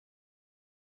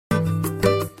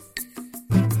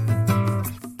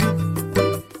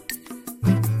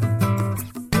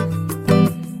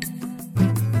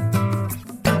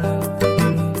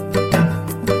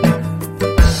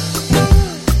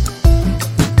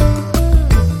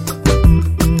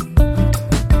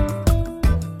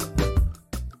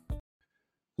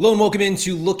Hello and welcome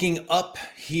into Looking Up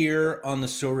here on the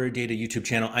Sorare Data YouTube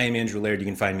channel. I am Andrew Laird. You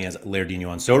can find me as Lairdino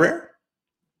on Sorare.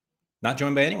 Not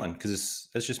joined by anyone because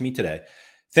that's just me today.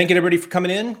 Thank you everybody for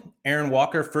coming in. Aaron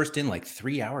Walker first in like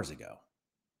 3 hours ago,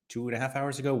 2.5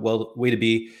 hours ago. Well, way to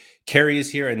be. Carrie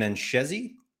is here, and then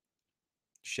Shezzy.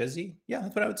 Yeah,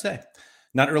 that's what I would say.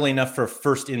 Not early enough for a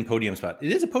first in podium spot.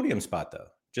 It is a podium spot though,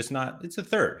 just not. It's a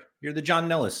third. You're the John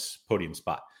Nellis podium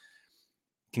spot.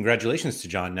 Congratulations to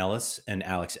John Nellis and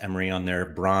Alex Emery on their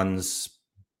bronze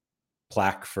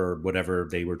plaque for whatever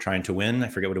they were trying to win. I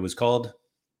forget what it was called.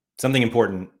 Something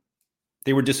important.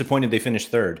 They were disappointed they finished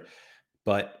third,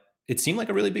 but it seemed like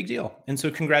a really big deal. And so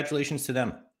congratulations to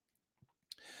them.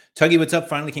 Tuggy, what's up?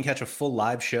 Finally can catch a full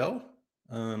live show.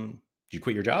 Did you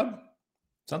quit your job?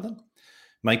 Something?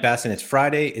 Mike Basson, it's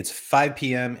Friday. It's 5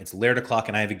 p.m. It's Laird o'clock,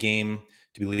 and I have a game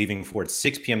to be leaving for at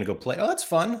 6 p.m. to go play. Oh, that's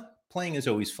fun. Playing is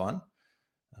always fun.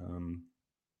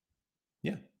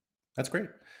 Yeah, that's great.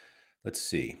 Let's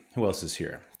see. Who else is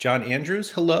here? John Andrews,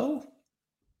 hello.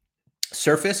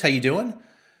 Surface, how you doing?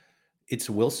 It's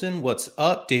Wilson. What's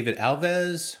up? David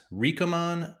Alves,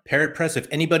 Ricomon, Parrot Press. If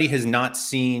anybody has not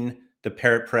seen the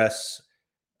Parrot Press,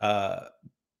 I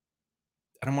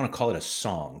don't want to call it a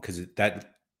song because that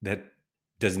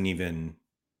doesn't even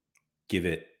give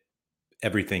it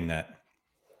everything that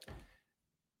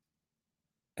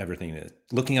everything is.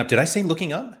 Looking up. Did I say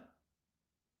looking up?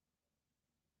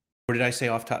 Or did I say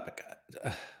off topic?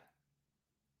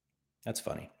 That's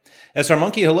funny. SR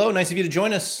Monkey, hello. Nice of you to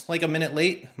join us like a minute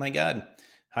late. My God.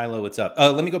 Hilo, what's up?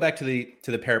 Let me go back to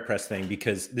the Parrot Press thing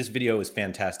because this video is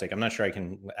fantastic. I'm not sure I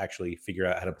can actually figure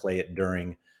out how to play it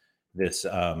during this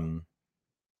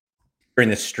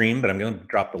stream, but I'm going to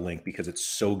drop the link because it's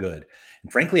so good.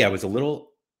 And frankly, I was a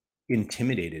little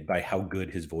intimidated by how good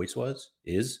his voice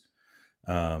is.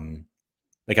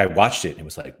 Like I watched it and it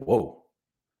was like, whoa,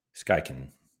 this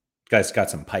guy's got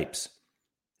some pipes.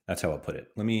 That's how I'll put it.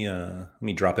 Let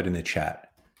me drop it in the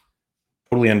chat.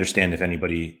 Totally understand if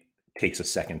anybody takes a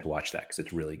second to watch that because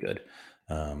it's really good.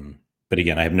 But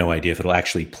again, I have no idea if it'll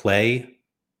actually play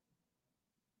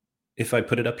if I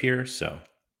put it up here. So,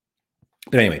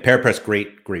 but anyway, Parrot Press,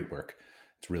 great work.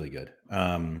 It's really good.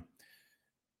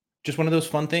 Just one of those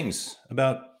fun things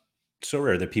about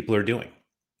Sorare that people are doing.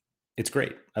 It's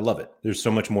great. I love it. There's so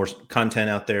much more content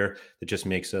out there that just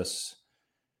makes us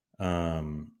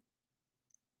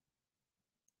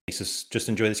just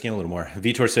enjoy this game a little more.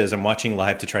 Vitor says, I'm watching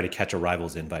live to try to catch a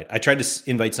Rivals invite. I tried to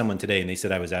invite someone today and they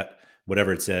said I was at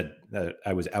whatever it said,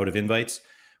 I was out of invites,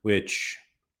 which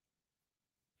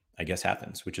I guess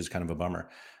happens, which is kind of a bummer.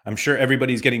 I'm sure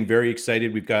everybody's getting very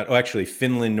excited. We've got, actually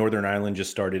Finland, Northern Ireland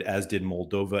just started, as did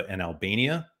Moldova and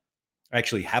Albania. I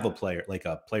actually have a player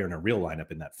in a real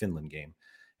lineup in that Finland game.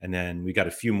 And then we got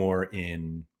a few more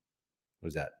in, what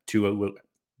was that?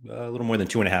 A little more than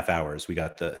 2.5 hours. We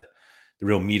got the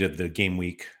real meat of the game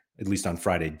week, at least on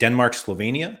Friday. Denmark,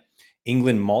 Slovenia,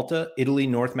 England, Malta, Italy,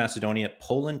 North Macedonia,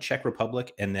 Poland, Czech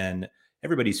Republic, and then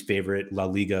everybody's favorite La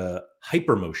Liga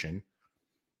hypermotion,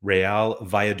 Real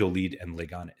Valladolid and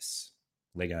Leganés.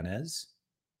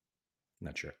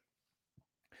 Not sure.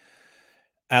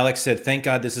 Alex said, thank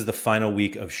God this is the final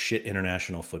week of shit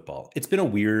international football. It's been a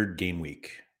weird game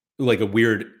week, like a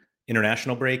weird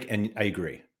international break, and I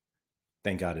agree.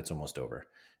 Thank God it's almost over.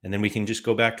 And then we can just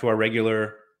go back to our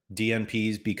regular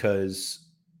DNPs because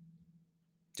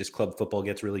just club football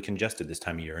gets really congested this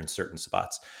time of year in certain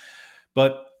spots.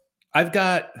 But I've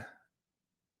got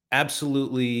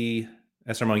absolutely,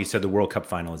 SR Monkey said the World Cup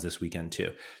final is this weekend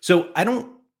too. So I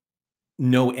don't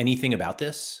know anything about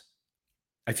this.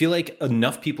 I feel like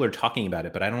enough people are talking about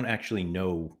it, but I don't actually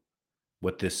know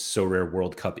what this Sorare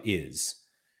World Cup is.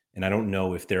 And I don't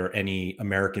know if there are any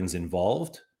Americans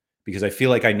involved, because I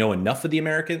feel like I know enough of the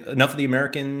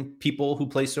American people who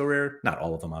play Sorare, not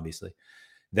all of them, obviously,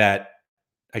 that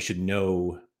I should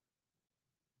know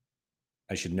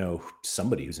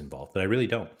somebody who's involved, but I really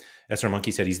don't. SR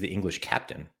Monkey said he's the English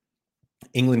captain.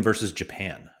 England versus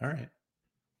Japan. All right.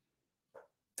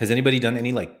 Has anybody done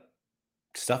any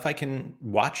stuff I can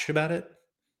watch about it?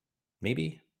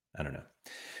 Maybe. I don't know.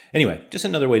 Anyway, just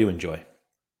another way to enjoy.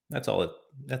 That's all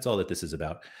that this is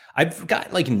about. I've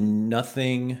got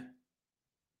nothing.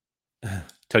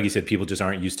 Tuggy said people just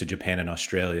aren't used to Japan and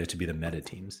Australia to be the meta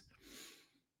teams.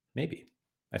 Maybe.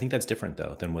 I think that's different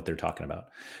though than what they're talking about.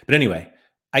 But anyway,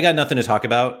 I got nothing to talk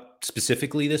about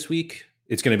specifically this week.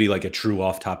 It's going to be like a true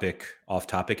off topic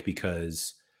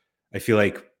because I feel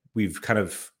like we've kind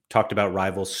of talked about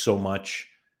Rivals so much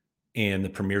and the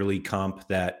Premier League comp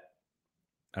that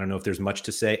I don't know if there's much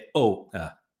to say.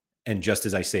 And just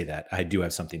as I say that, I do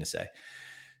have something to say.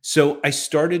 So I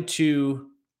started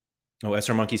to Oh,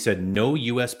 SR Monkey said no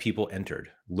US people entered.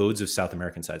 Loads of South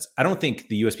American sites. I don't think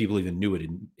the US people even knew it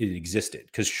existed,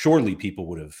 because surely people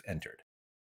would have entered.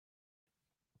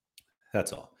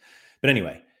 That's all. But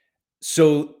anyway,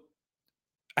 so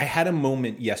I had a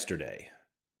moment yesterday.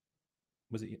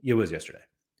 Was it? It was yesterday.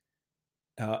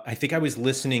 I think I was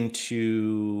listening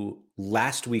to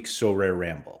last week's So Rare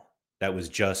Ramble. That was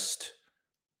just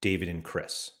David and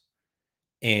Chris.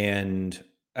 And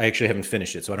I actually haven't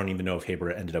finished it, so I don't even know if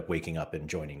Haber ended up waking up and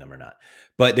joining them or not.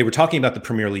 But they were talking about the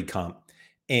Premier League comp,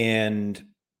 and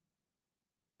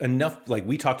enough, like,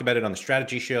 we talked about it on the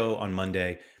strategy show on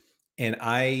Monday, and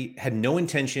I had no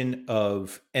intention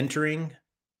of entering.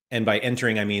 And by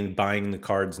entering, I mean buying the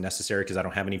cards necessary, because I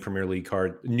don't have any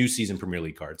new season Premier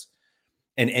League cards.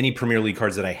 And any Premier League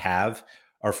cards that I have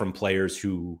are from players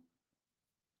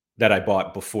that I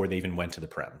bought before they even went to the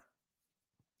Prem.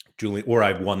 Or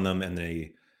I've won them and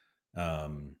they,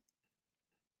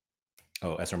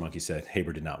 SR Monkey said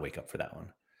Haber did not wake up for that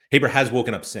one. Haber has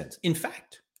woken up since. In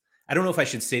fact, I don't know if I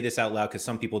should say this out loud because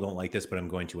some people don't like this, but I'm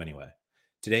going to anyway.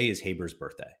 Today is Haber's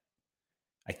birthday.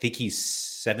 I think he's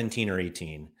 17 or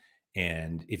 18.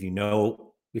 And if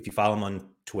you follow him on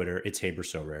Twitter, it's Haber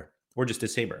So Rare, or just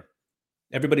as Haber.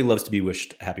 Everybody loves to be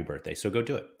wished happy birthday, so go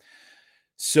do it.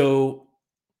 So,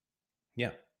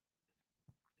 yeah.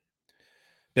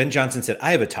 Ben Johnson said,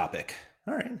 I have a topic.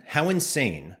 All right. How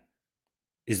insane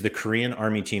is the Korean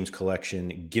Army team's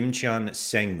collection Gimcheon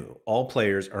Sangmu? All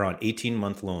players are on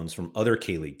 18-month loans from other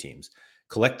K-League teams.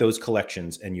 Collect those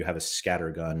collections and you have a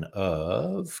scattergun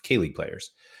of K-League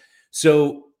players.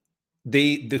 So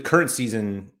the current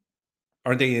season,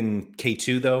 aren't they in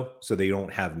K2 though? So they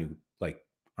don't have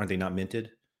aren't they not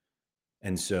minted?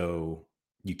 And so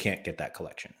you can't get that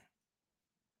collection,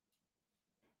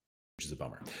 which is a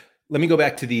bummer. Let me go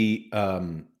back to the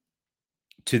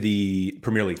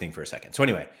Premier League thing for a second. So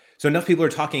anyway, so enough people are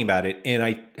talking about it, and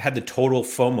I had the total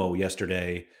FOMO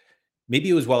yesterday.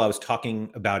 Maybe it was while I was talking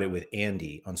about it with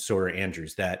Andy on Sawyer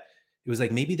Andrews, that it was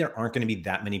like, maybe there aren't going to be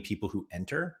that many people who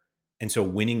enter, and so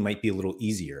winning might be a little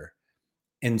easier.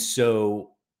 And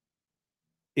so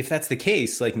if that's the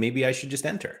case, like, maybe I should just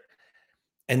enter.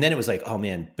 And then it was like, oh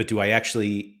man, but do I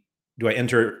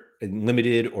enter in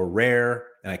limited or rare?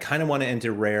 And I kind of want to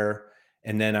enter rare.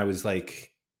 And then I was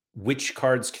like, which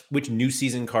new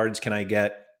season cards can I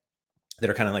get that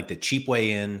are kind of like the cheap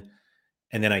way in?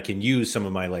 And then I can use some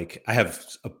of my,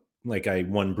 I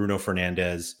won Bruno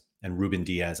Fernandes and Ruben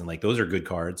Diaz, and like, those are good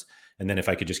cards. And then if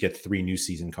I could just get 3 new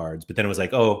season cards, but then it was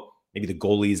like, oh, maybe the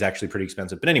goalie is actually pretty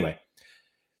expensive. But anyway,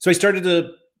 so I started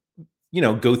to,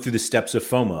 go through the steps of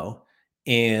FOMO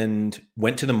and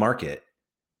went to the market,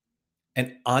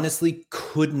 and honestly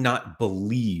could not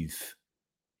believe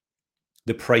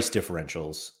the price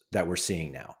differentials that we're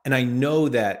seeing now. And I know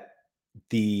that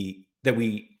people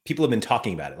have been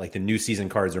talking about it, like the new season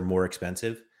cards are more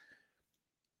expensive,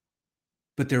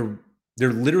 but they're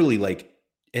literally like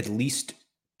at least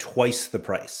twice the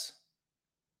price.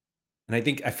 And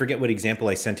I forget what example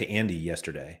I sent to Andy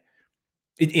yesterday.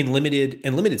 In limited,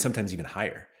 and limited sometimes even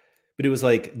higher. But it was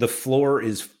like the floor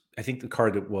is, I think the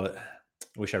card that was,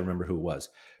 I wish I remember who it was,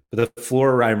 but the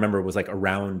floor I remember was like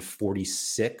around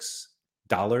 $46.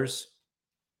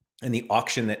 And the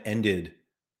auction that ended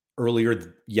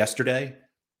earlier yesterday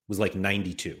was like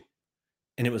 92.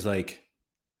 And it was like,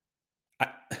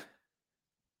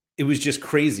 it was just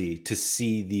crazy to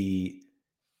see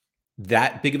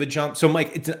that big of a jump. So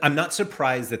Mike, I'm not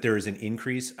surprised that there is an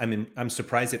increase. I'm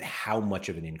surprised at how much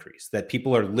of an increase, that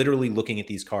people are literally looking at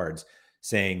these cards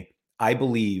saying, I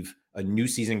believe a new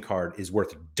season card is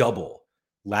worth double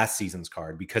last season's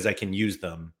card because I can use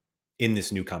them in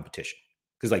this new competition.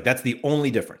 Because like, that's the only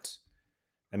difference.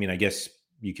 I mean, I guess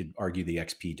you could argue the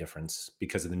XP difference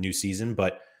because of the new season,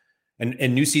 but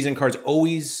and new season cards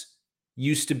always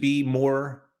used to be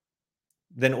more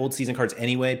than old season cards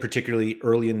anyway, particularly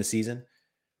early in the season.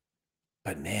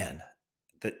 But man,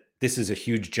 this is a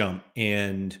huge jump.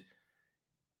 And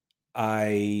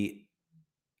I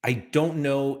don't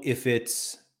know if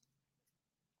it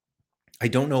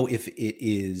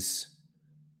is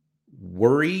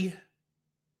worry,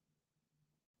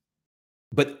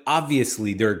 but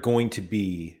obviously there are going to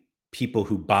be people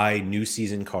who buy new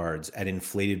season cards at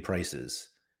inflated prices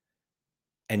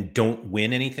and don't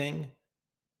win anything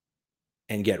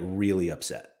and get really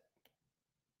upset.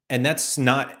 And that's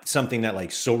not something that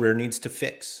like So Rare needs to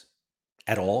fix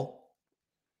at all.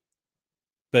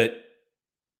 But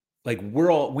like,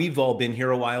 we've all been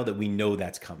here a while, that we know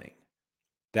that's coming.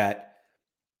 And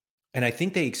I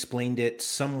think they explained it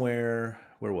somewhere.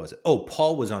 Where was it? Oh,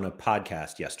 Paul was on a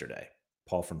podcast yesterday.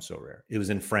 Paul from So Rare. It was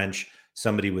in French.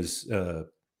 Somebody was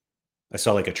I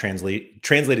saw like a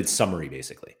translated summary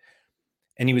basically.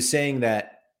 And he was saying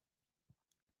that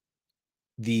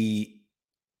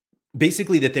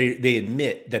basically that they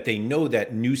admit that they know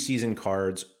that new season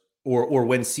cards or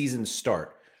when seasons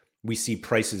start, we see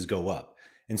prices go up.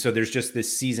 And so there's just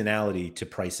this seasonality to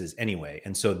prices anyway.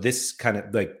 And so this kind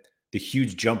of like the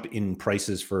huge jump in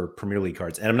prices for Premier League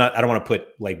cards. And I don't want to put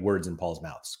like words in Paul's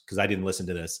mouths because I didn't listen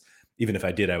to this. Even if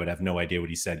I did, I would have no idea what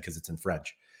he said because it's in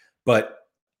French. But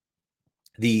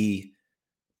you're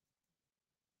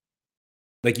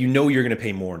going to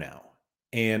pay more now.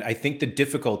 And I think the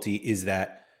difficulty is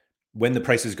that when the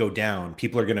prices go down,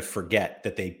 people are going to forget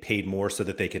that they paid more so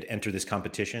that they could enter this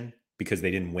competition because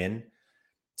they didn't win.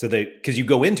 So because you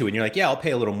go into it and you're like, yeah, I'll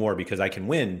pay a little more because I can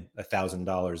win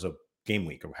 $1,000 a game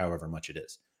week or however much it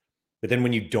is. But then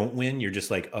when you don't win, you're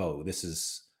just like, oh,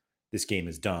 this game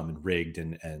is dumb and rigged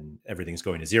and everything's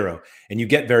going to zero. And you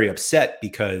get very upset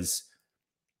because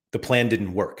the plan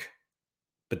didn't work.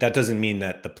 But that doesn't mean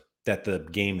that the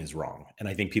game is wrong. And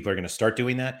I think people are going to start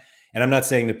doing that. And I'm not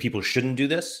saying that people shouldn't do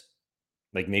this.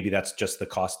 Like maybe that's just the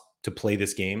cost to play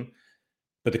this game.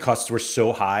 But the costs were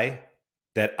so high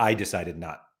that I decided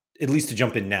not, at least to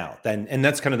jump in now. And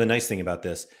that's kind of the nice thing about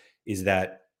this is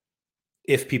that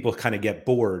if people kind of get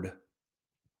bored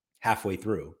halfway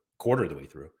through, quarter of the way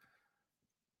through,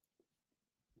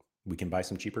 we can buy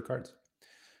some cheaper cards.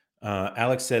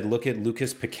 Alex said, look at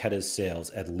Lucas Paqueta's sales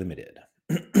at Limited.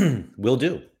 Will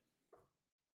do.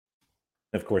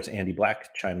 Of course, Andy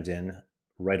Black chimes in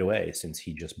right away since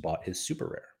he just bought his super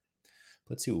rare.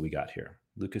 Let's see what we got here.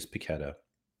 Lucas Paqueta.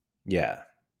 Yeah.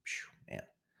 Man.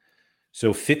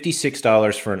 So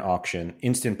 $56 for an auction.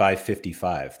 Instant buy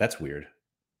 $55. That's weird.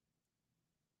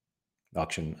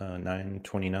 Auction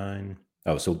 $9.29.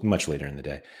 Oh, so much later in the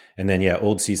day. And then, yeah,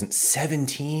 old season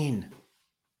 $17.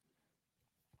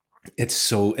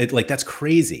 That's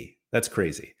crazy. That's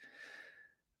crazy.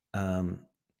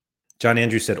 John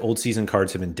Andrews said old season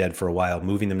cards have been dead for a while.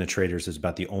 Moving them to traders is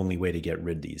about the only way to get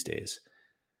rid these days.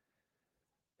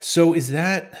 So is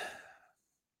that...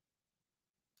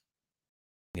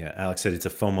 Yeah, Alex said it's a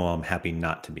FOMO I'm happy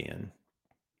not to be in.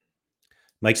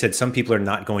 Mike said some people are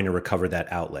not going to recover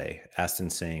that outlay.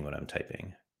 Aston's saying what I'm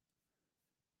typing.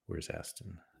 Where's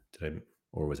Aston?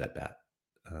 Or was that Bat?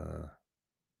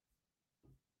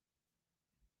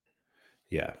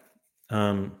 Yeah.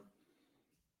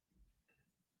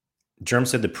 Germ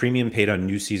said the premium paid on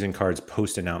new season cards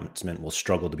post-announcement will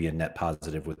struggle to be a net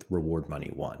positive with reward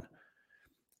money won.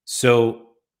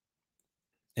 So,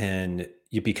 and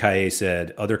Yippee-Ki-Yay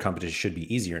said other competitions should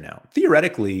be easier now.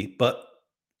 Theoretically, but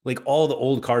like all the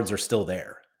old cards are still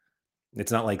there.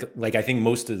 It's not like I think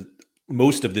most of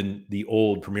the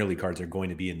old Premier League cards are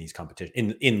going to be in these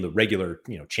competitions, in the regular,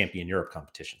 Champion Europe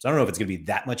competitions. I don't know if it's going to be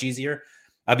that much easier.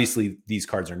 Obviously, these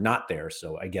cards are not there,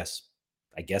 so I guess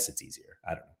it's easier.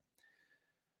 I don't know.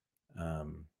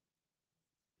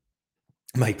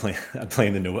 Mike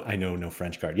playing the I know no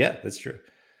French card. Yeah, that's true.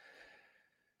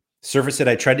 Surface said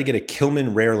I tried to get a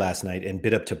Kilman rare last night and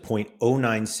bid up to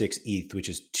 0.096 ETH, which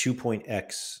is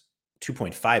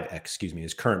 2.5x, excuse me,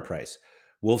 his current price.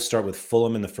 Wolves start with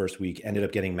Fulham in the first week. Ended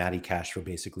up getting Matty Cash for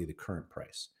basically the current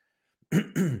price.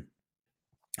 I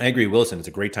agree, Wilson. It's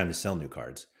a great time to sell new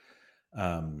cards.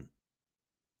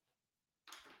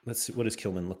 Let's see. What does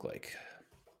Kilman look like?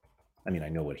 I mean, I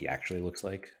know what he actually looks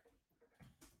like.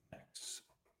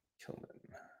 Kilman.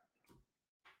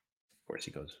 Of course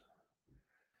he goes.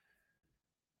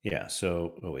 Yeah,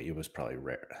 so, oh wait, it was probably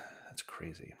rare. That's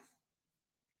crazy.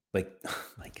 Like, oh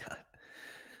my God.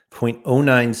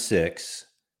 0.096.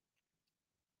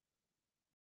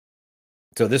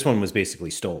 So this one was basically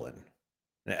stolen.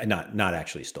 Not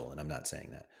actually stolen. I'm not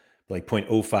saying that. But like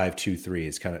 0.0523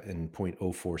 is kind of in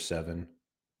 0.047.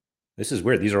 This is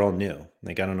weird. These are all new.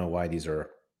 Like, I don't know why these are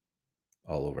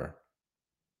all over.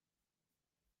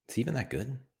 Is he even that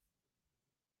good?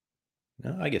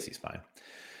 No, I guess he's fine.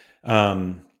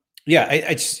 Yeah,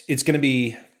 it's going to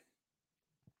be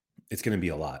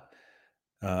a lot.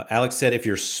 Alex said, if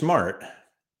you're smart,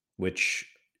 which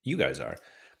you guys are,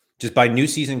 just buy new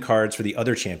season cards for the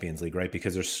other Champions League, right?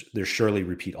 Because there's surely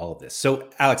repeat all of this. So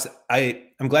Alex,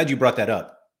 I'm glad you brought that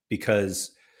up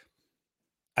because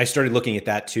I started looking at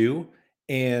that too.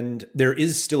 And there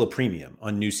is still a premium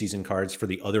on new season cards for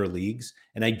the other leagues.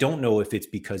 And I don't know if it's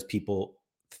because people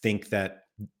think that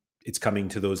it's coming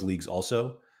to those leagues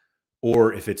also,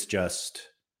 or if it's just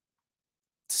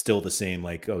still the same,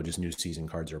 like, oh, just new season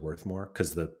cards are worth more.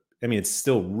 Because it's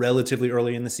still relatively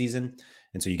early in the season.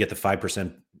 And so you get the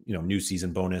 5%, new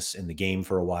season bonus in the game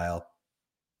for a while.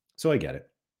 So I get it.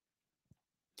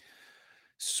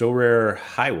 So rare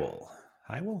Hywell.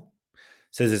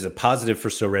 Says it's a positive for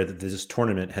So Rare that this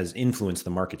tournament has influenced the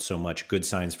market so much. Good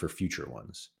signs for future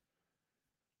ones.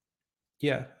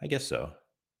 Yeah, I guess so.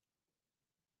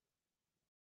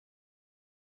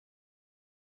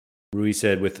 Rui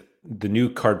said, with the new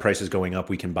card prices going up,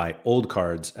 we can buy old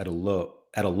cards at a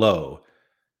low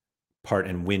part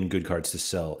and win good cards to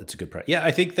sell. It's a good price. Yeah,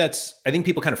 I think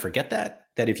people kind of forget that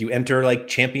if you enter like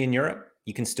Champion Europe,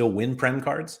 you can still win Prem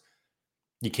cards.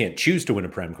 You can't choose to win a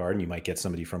Prem card, and you might get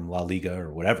somebody from La Liga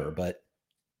or whatever, but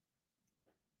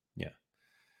yeah.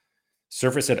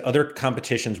 Surface said other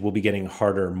competitions will be getting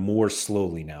harder more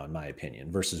slowly now, in my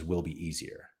opinion, versus will be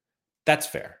easier. That's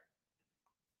fair.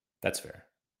 That's fair.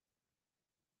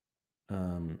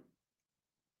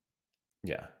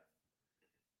 Yeah.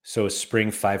 So a spring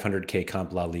 500K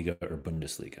comp La Liga or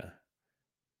Bundesliga.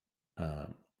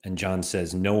 And John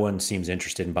says no one seems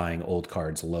interested in buying old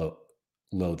cards low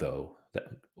though.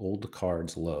 Old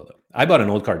cards low though. I bought an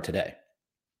old card today.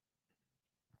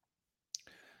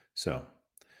 So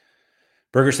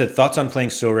Berger said thoughts on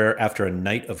playing So Rare after a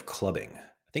night of clubbing.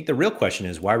 I think the real question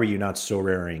is why were you not So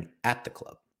Raring at the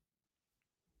club?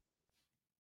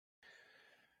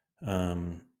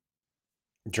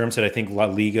 Germ said I think La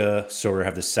Liga So Rare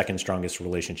have the second strongest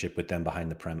relationship with them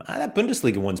behind the Prem. That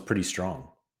Bundesliga one's pretty strong.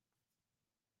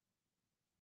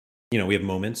 We have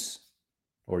moments,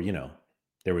 or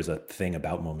there was a thing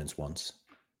about moments once.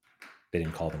 They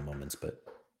didn't call them moments, but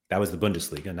that was the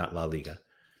Bundesliga, not La Liga.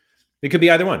 It could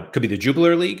be either one. It could be the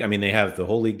Jubiler League. I mean, they have the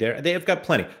whole league there. They have got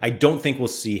plenty. I don't think we'll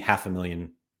see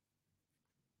 500,000.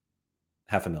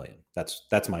 500,000.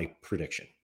 That's my prediction.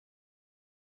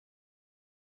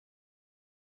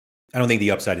 I don't think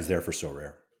the upside is there for So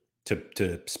Rare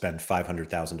to spend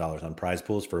 $500,000 on prize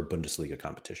pools for a Bundesliga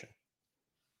competition.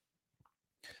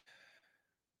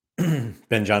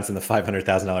 Ben Johnson, the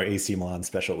 $500,000 AC Milan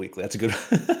special weekly. That's a good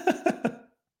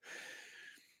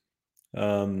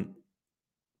one.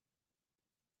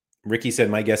 Ricky said,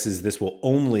 my guess is this will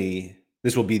be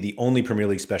the only Premier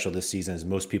League special this season, as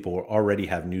most people will already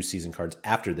have new season cards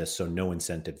after this, so no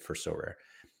incentive for So Rare.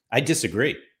 I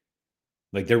disagree.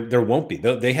 Like there won't be.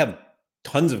 They have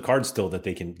tons of cards still that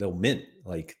they'll mint.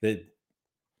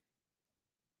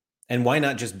 And why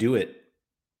not just do it?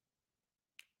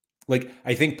 Like,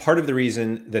 I think part of the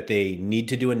reason that they need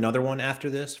to do another one after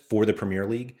this for the Premier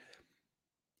League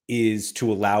is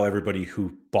to allow everybody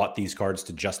who bought these cards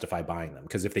to justify buying them.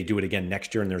 Because if they do it again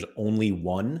next year and there's only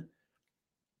one,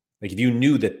 like if you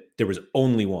knew that there was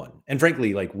only one, and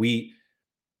frankly, like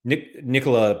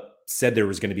Nicola said there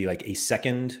was going to be like a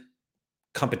second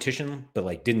competition, but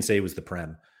like didn't say it was the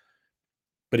Prem.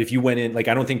 But if you went in, like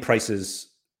I don't think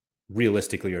prices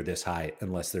realistically are this high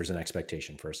unless there's an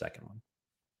expectation for a second one.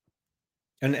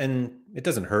 And it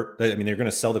doesn't hurt. I mean, they're going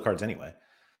to sell the cards anyway.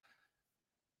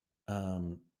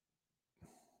 So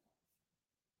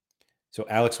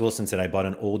Alex Wilson said, I bought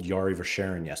an old Yari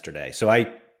Verscharen yesterday. So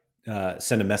I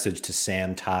sent a message to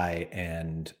Sam, Ty,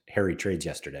 and Harry Trades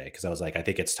yesterday because I was like, I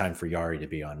think it's time for Yari to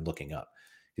be on looking up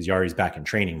because Yari's back in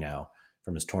training now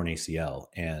from his torn ACL.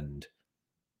 And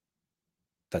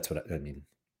that's what I mean.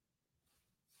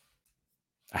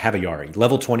 I have a Yari,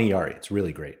 level 20 Yari. It's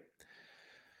really great.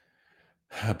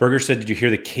 Berger said, did you hear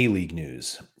the K-League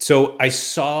news? So I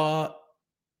saw,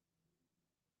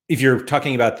 if you're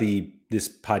talking about this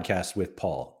podcast with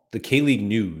Paul, the K-League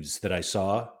news that I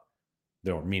saw,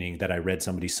 meaning that I read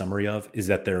somebody's summary of, is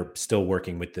that they're still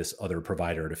working with this other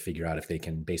provider to figure out if they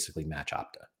can basically match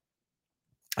Opta.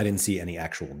 I didn't see any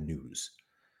actual news.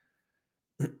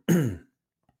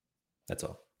 That's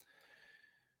all.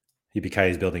 Yipikai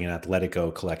is building an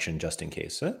Atletico collection just in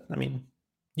case. I mean,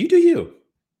 you do you.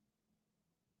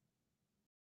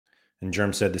 And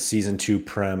Germ said the season 2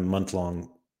 Prem month-long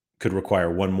could require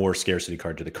one more scarcity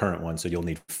card to the current one, so you'll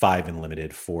need 5 in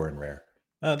limited, 4 in rare.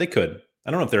 They could.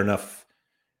 I don't know if there are enough.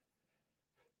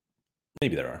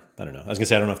 Maybe there are. I don't know. I was going to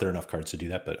say I don't know if there are enough cards to do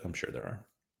that, but I'm sure there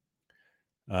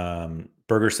are.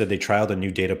 Berger said they trialed a new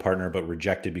data partner but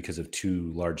rejected because of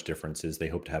 2 large differences. They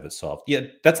hope to have it solved. Yeah,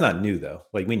 that's not new, though.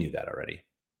 Like, we knew that already.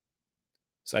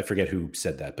 So I forget who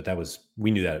said that, but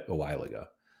we knew that a while ago.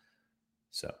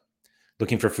 So...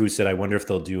 Looking for Food said, I wonder if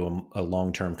they'll do a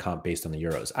long-term comp based on the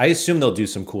Euros. I assume they'll do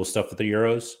some cool stuff with the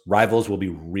Euros. Rivals will be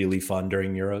really fun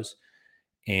during Euros.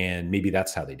 And maybe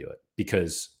that's how they do it.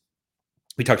 Because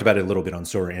we talked about it a little bit on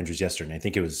Sora Andrews yesterday. And I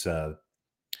think it was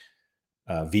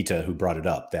Vita who brought it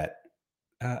up that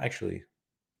actually,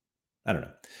 I don't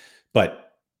know.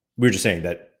 But we were just saying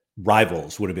that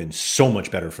Rivals would have been so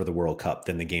much better for the World Cup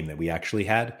than the game that we actually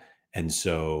had. And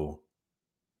so...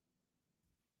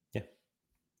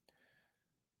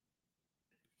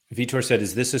 Vitor said,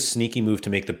 is this a sneaky move to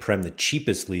make the Prem the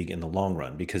cheapest league in the long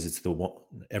run because it's the one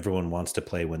everyone wants to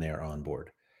play when they are on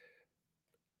board?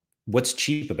 What's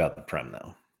cheap about the Prem,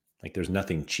 though? Like, there's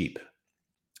nothing cheap,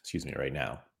 right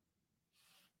now.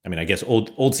 I mean, I guess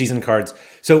old season cards.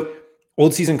 So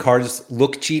old season cards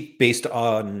look cheap based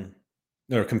on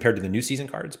or compared to the new season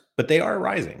cards, but they are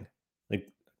rising. Like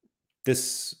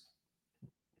this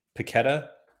Paqueta.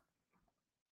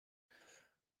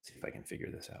 See if I can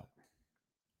figure this out.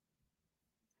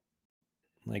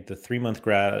 Like the 3-month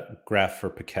graph for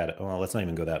Paqueta. Well, let's not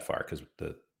even go that far because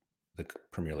the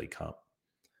Premier League comp.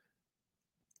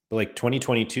 But like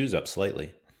 2022 is up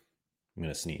slightly. I'm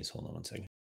going to sneeze. Hold on one second.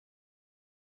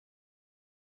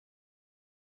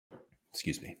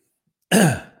 Excuse me.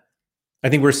 I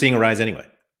think we're seeing a rise anyway.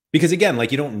 Because again,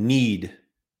 like you don't need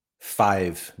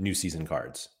 5 new season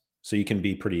cards. So you can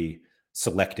be pretty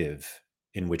selective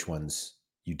in which ones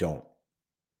you don't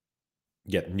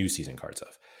get new season cards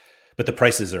of. But the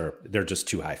prices they're just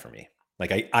too high for me.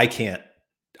 Like I can't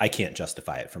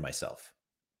justify it for myself.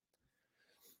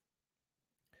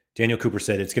 Daniel Cooper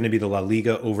said it's going to be the La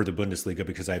Liga over the Bundesliga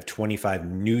because I have 25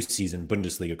 new season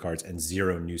Bundesliga cards and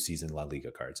 0 new season La Liga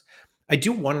cards. I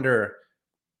do wonder,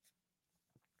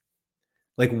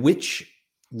 like, which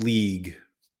league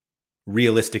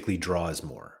realistically draws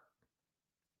more?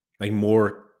 Like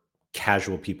more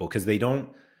casual people, because they don't.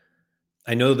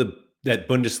 I know that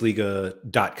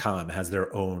Bundesliga.com has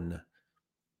their own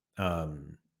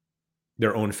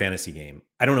fantasy game.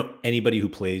 I don't know anybody who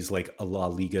plays like a La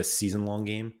Liga season-long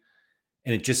game.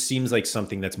 And it just seems like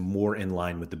something that's more in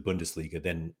line with the Bundesliga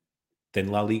than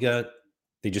La Liga.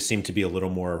 They just seem to be a little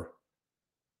more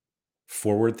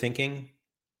forward-thinking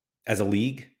as a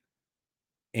league.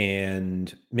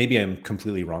 And maybe I'm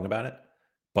completely wrong about it,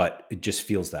 but it just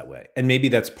feels that way. And maybe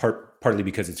that's partly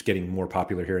because it's getting more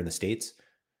popular here in the States.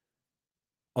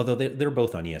 Although they're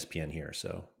both on ESPN here,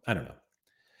 so I don't know.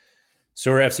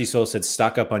 Sora FC Soul said,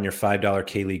 stock up on your $5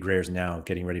 K-League rares now,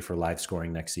 getting ready for live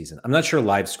scoring next season. I'm not sure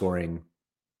live scoring...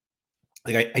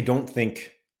 Like I don't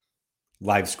think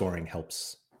live scoring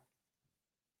helps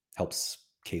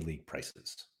K-League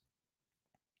prices.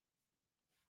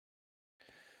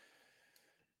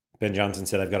 Ben Johnson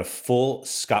said, I've got a full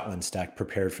Scotland stack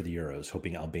prepared for the Euros,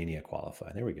 hoping Albania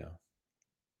qualify. There we go.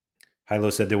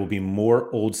 Hilo said there will be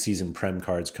more old season Prem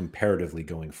cards comparatively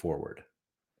going forward.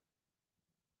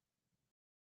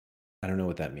 I don't know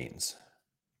what that means.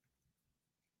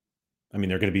 I mean,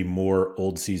 there are going to be more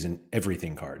old season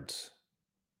everything cards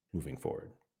moving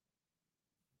forward.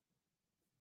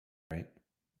 Right?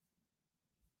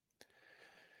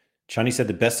 Chani said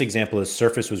the best example is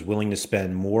Surface was willing to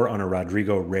spend more on a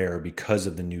Rodrigo rare because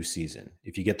of the new season.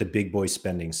 If you get the big boy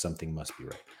spending, something must be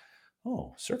right.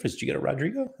 Oh, Surface, did you get a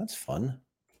Rodrigo? That's fun.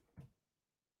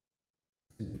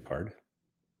 Card.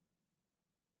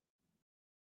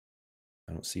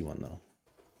 I don't see one though.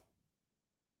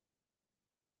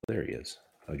 There he is.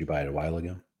 Oh, did you buy it a while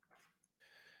ago?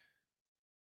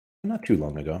 Not too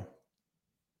long ago.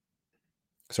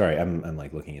 Sorry, I'm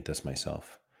like looking at this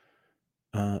myself.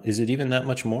 Is it even that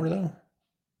much more though?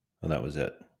 Oh, that was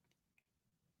it.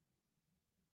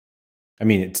 I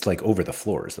mean, it's like over the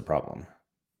floor is the problem.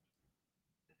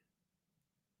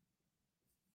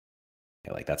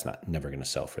 Yeah, like that's never going to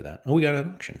sell for that. Oh, we got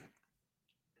an auction.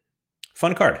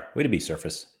 Fun card. Way to be,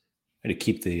 Surface. Way to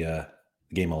keep the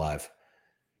game alive.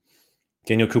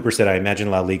 Daniel Cooper said, I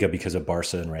imagine La Liga because of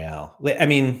Barca and Real. I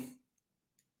mean,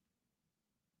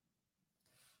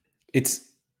 it's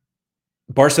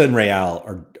Barca and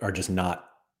Real are just not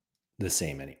the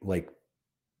same like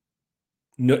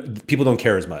no, people don't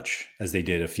care as much as they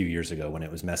did a few years ago when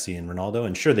it was Messi and Ronaldo.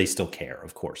 And sure, they still care,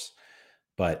 of course.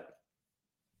 But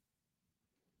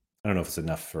I don't know if it's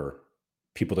enough for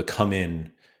people to come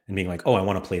in and being like, oh, I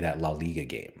want to play that La Liga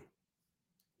game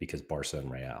because Barca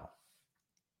and Real.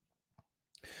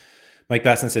 Mike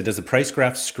Basson said, does the price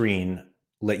graph screen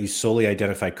let you solely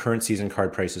identify current season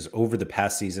card prices over the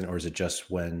past season, or is it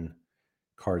just when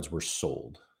cards were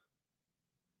sold?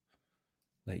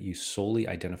 Let you solely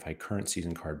identify current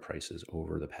season card prices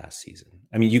over the past season.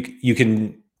 I mean, you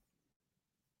can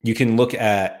look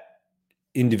at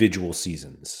individual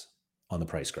seasons on the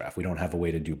price graph. We don't have a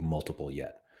way to do multiple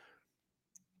yet.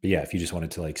 But yeah, if you just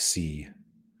wanted to like see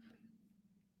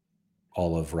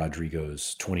all of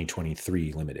Rodrigo's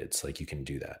 2023 limiteds, like you can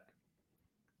do that.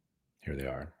 Here they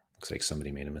are. Looks like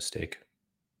somebody made a mistake.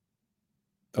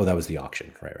 Oh, that was the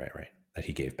auction. Right. That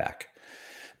he gave back.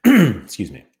 Excuse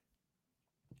me.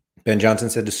 Ben Johnson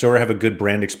said, does Sora have a good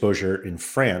brand exposure in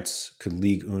France? Could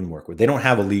Ligue 1 work with? They don't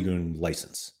have a Ligue 1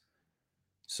 license.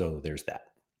 So there's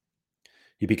that.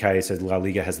 UPK says La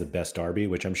Liga has the best derby,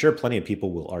 which I'm sure plenty of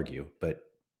people will argue, but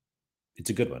it's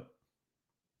a good one.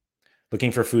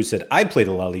 Looking for Food said, I played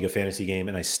a La Liga fantasy game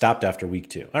and I stopped after week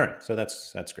 2. All right, so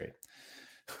that's great.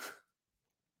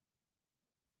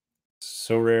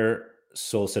 So Rare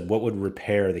Soul said, what would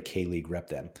repair the K-League rep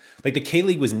then? Like the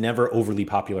K-League was never overly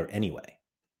popular anyway.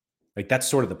 Like that's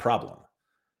sort of the problem.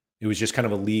 It was just kind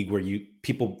of a league where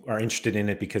people are interested in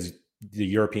it because the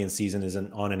European season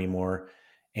isn't on anymore.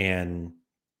 And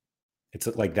it's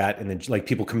like that. And then like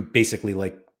people can basically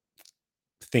like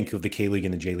think of the K-League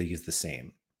and the J-League as the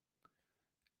same.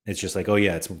 It's just like, oh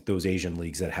yeah, it's those Asian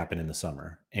leagues that happen in the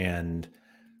summer. And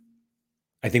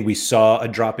I think we saw a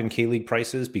drop in K-League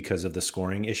prices because of the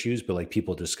scoring issues, but like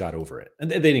people just got over it. And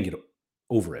they didn't get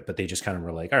over it, but they just kind of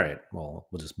were like, all right, well,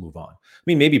 we'll just move on. I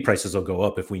mean, maybe prices will go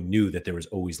up if we knew that there was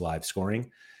always live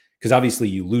scoring, because obviously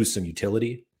you lose some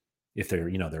utility if they're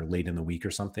late in the week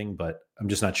or something, but I'm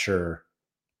just not sure.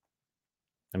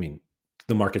 I mean,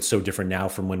 the market's so different now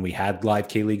from when we had live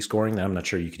K-League scoring that I'm not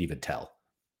sure you could even tell.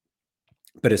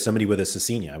 But as somebody with a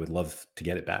Cecina, I would love to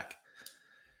get it back.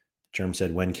 Germ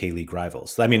said, when K-League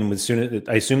rivals? I mean,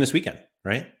 I assume this weekend,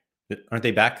 right? Aren't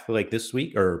they back like this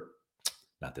week, or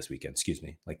not this weekend? Excuse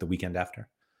me, like the weekend after.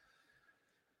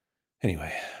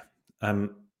 Anyway,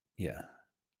 yeah.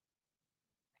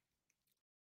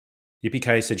 Yippee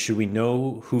Kai said, should we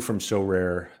know who from So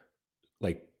Rare,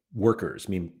 like workers,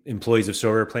 I mean, employees of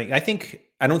So Rare playing? I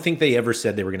don't think they ever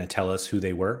said they were going to tell us who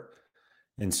they were.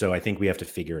 And so I think we have to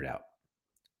figure it out.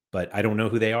 But I don't know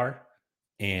who they are.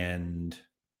 And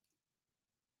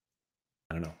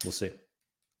I don't know. We'll see.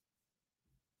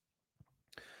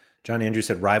 John Andrews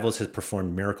said, Rivals has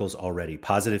performed miracles already.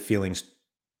 Positive feelings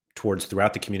towards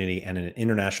throughout the community, and an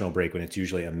international break when it's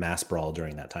usually a mass brawl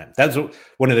during that time. That's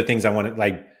one of the things I wanted.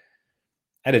 Like,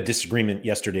 I had a disagreement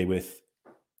yesterday with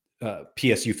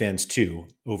PSU fans too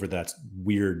over that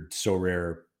weird So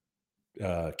Rare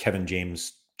Kevin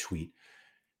James tweet,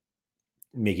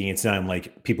 making it sound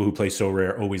like people who play So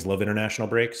Rare always love international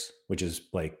breaks, which is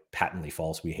like patently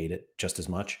false. We hate it just as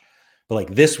much. But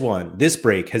like this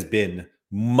break has been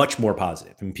much more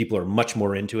positive, and people are much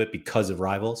more into it because of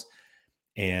Rivals.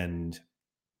 And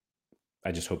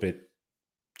I just hope it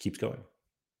keeps going.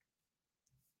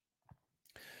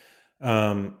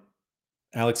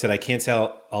 Alex said, I can't say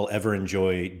I'll ever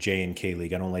enjoy J and K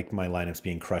League. I don't like my lineups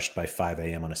being crushed by 5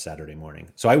 a.m. on a Saturday morning.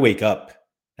 So I wake up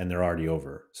and they're already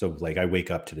over. So like I wake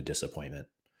up to the disappointment.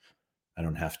 I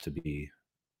don't have to be,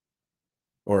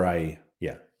 or I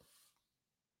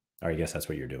guess that's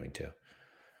what you're doing too.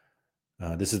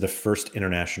 This is the first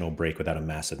international break without a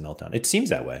massive meltdown. It seems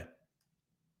that way.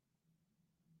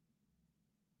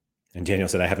 And Daniel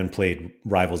said, I haven't played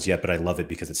Rivals yet, but I love it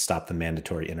because it stopped the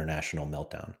mandatory international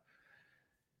meltdown.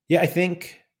 Yeah, I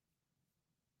think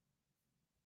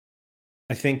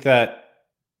that,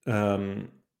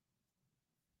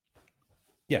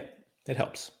 it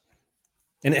helps.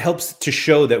 And it helps to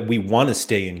show that we want to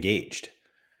stay engaged,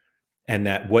 and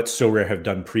that what So Rare have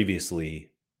done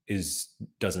previously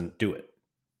doesn't do it.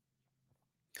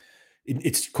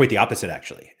 It's quite the opposite,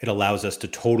 actually. It allows us to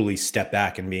totally step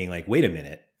back and being like, wait a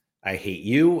minute, I hate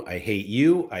you, I hate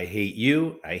you, I hate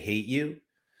you, I hate you.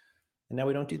 And now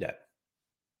we don't do that.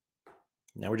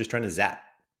 Now we're just trying to zap.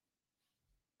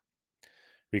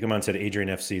 Rikamon said Adrian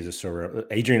FC is a So Rare.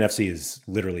 Adrian FC is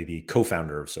literally the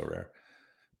co-founder of So Rare.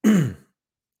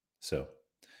 So,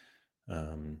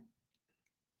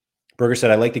 Berger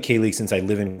said, I like the K-League since I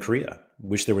live in Korea.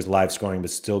 Wish there was live scoring, but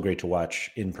still great to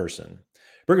watch in person.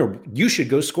 Berger, you should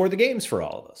go score the games for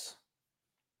all of us.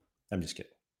 I'm just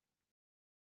kidding.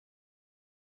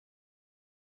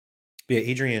 But yeah,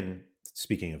 Adrian,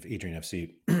 speaking of Adrian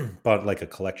FC, bought like a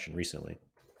collection recently.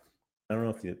 I don't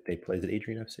know if they played at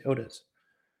Adrian FC. Oh, it is.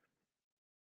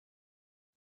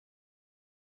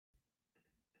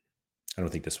 I don't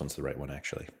think this one's the right one,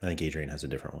 actually. I think Adrian has a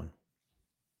different one.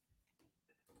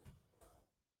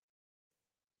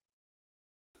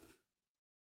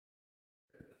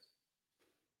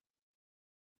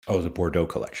 Oh, the Bordeaux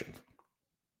collection.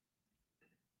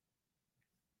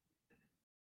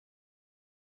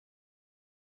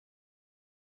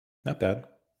 Not bad.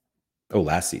 Oh,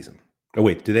 last season. Oh,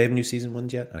 wait. Do they have new season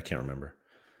ones yet? I can't remember.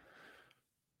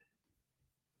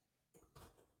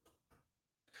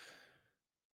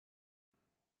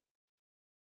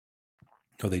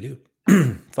 Oh, they do.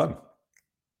 Fun.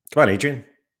 Come on, Adrian.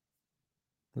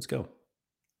 Let's go.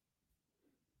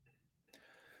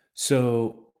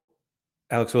 So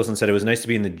Alex Wilson said, it was nice to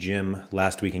be in the gym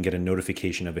last week and get a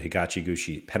notification of a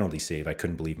Higachiguchi penalty save. I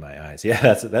couldn't believe my eyes.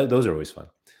 Yeah, those are always fun.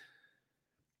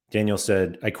 Daniel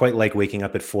said, I quite like waking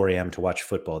up at 4 a.m. to watch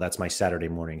football. That's my Saturday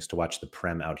mornings to watch the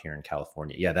Prem out here in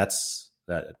California. Yeah, that's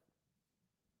that.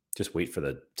 Just wait for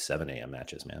the 7 a.m.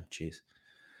 matches, man. Jeez.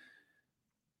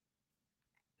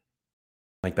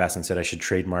 Mike Basson said I should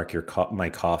trademark my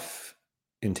cough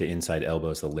into inside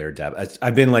elbows, the Laird dab.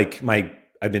 I've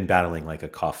been battling like a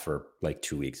cough for like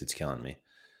 2 weeks. It's killing me.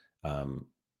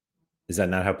 Is that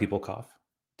not how people cough?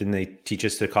 Didn't they teach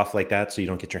us to cough like that so you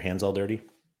don't get your hands all dirty?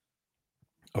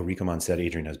 Oh, Ricamon said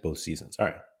Adrian has both seasons. All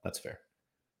right, that's fair.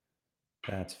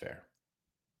 That's fair.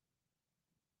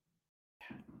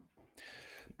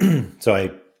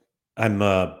 So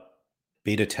I'm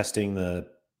beta testing the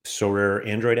Sorare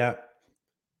Android app,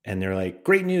 and they're like,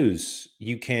 great news.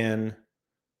 You can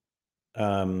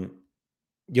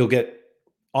you'll get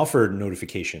offered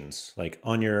notifications like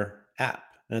on your app.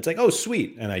 And it's like, oh,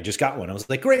 sweet. And I just got one. I was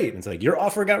like, great. And it's like, your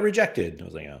offer got rejected. And I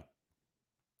was like, oh,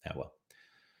 yeah, well.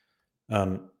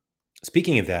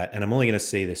 Speaking of that, and I'm only going to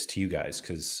say this to you guys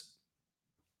because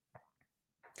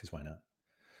why not?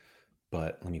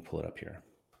 But let me pull it up here.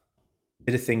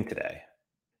 Did a thing today.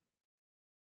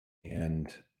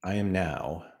 And I am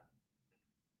now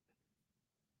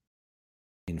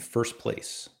in first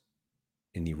place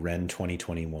in the Ren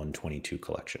 2021-22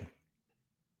 collection.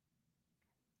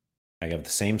 I have the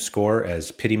same score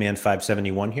as Pityman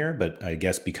 571 here, but I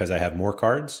guess because I have more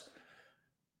cards,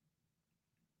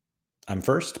 I'm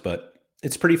first, but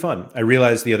it's pretty fun. I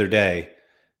realized the other day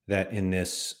that in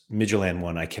this Midgeland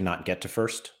one, I cannot get to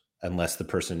first unless the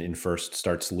person in first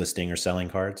starts listing or selling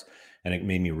cards. And it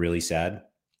made me really sad.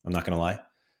 I'm not going to lie.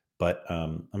 But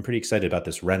I'm pretty excited about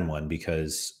this Ren one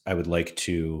because I would like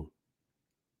to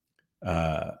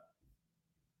I'd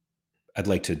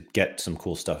like to get some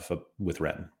cool stuff with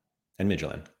Ren and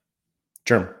Midgeland.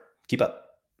 Germ, keep up.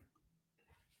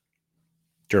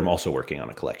 Germ also working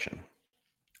on a collection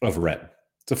of Ren.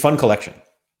 It's a fun collection.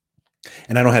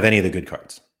 And I don't have any of the good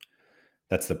cards.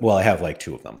 I have like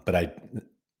 2 of them, but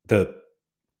the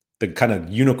kind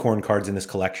of unicorn cards in this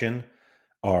collection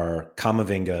are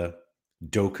Kamavinga,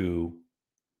 Doku,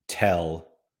 Tell,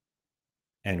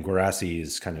 and Guarassi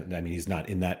is kind of, I mean, he's not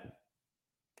in that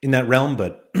realm,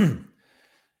 but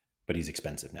but he's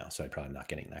expensive now, so I'm probably not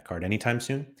getting that card anytime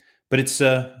soon. But it's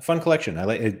a fun collection. I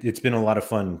like it. It's been a lot of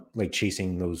fun, like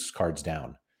chasing those cards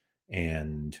down,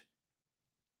 and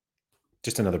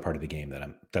just another part of the game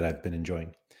that I've been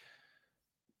enjoying.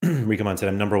 Ricamon said,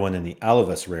 I'm number 1 in the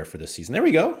Alivus rare for this season. There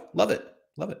we go. Love it.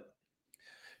 Love it.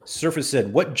 Surface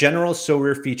said, what general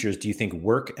rare features do you think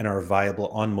work and are viable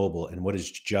on mobile, and what is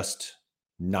just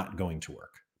not going to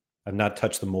work? I've not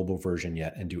touched the mobile version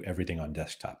yet and do everything on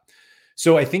desktop.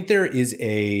 So I think there's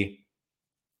a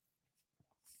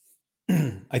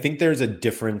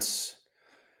difference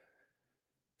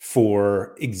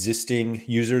for existing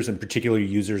users, and particularly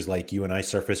users like you and I,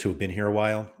 Surface, who have been here a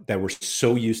while, that we're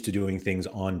so used to doing things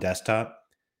on desktop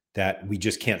that we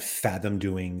just can't fathom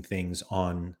doing things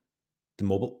on the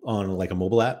mobile, on like a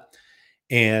mobile app.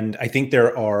 And I think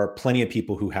there are plenty of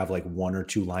people who have like 1 or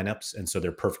 2 lineups, and so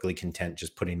they're perfectly content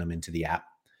just putting them into the app.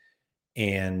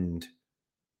 And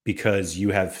because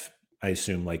you have, I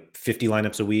assume, like 50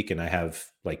 lineups a week, and I have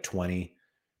like 20,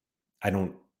 I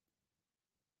don't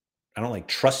like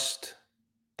trust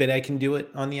that I can do it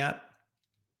on the app.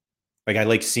 Like I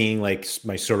like seeing like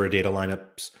my Sora data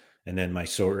lineups and then my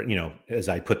Sora, as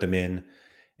I put them in,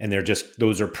 and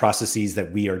those are processes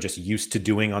that we are just used to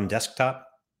doing on desktop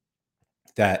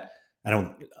that I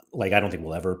don't think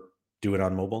we'll ever do it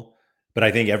on mobile. But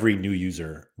I think every new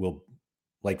user will,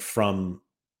 like, from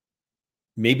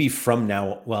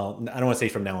now, well, I don't want to say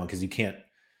from now on, because you can't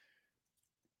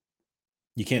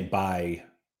buy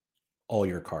all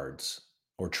your cards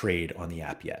or trade on the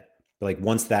app yet. But like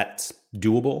once that's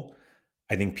doable,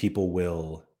 I think people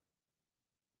will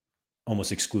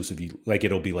almost exclusively, like,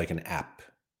 it'll be like an app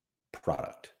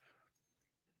product.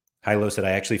 Hilo said,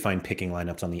 I actually find picking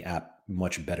lineups on the app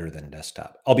much better than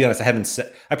desktop. I'll be honest, I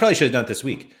probably should have done it this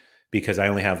week because I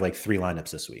only have like 3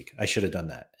 lineups this week. I should have done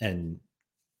that and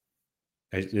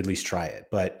at least try it.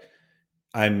 But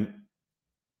I'm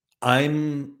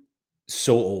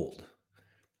so old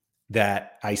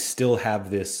that I still have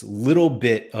this little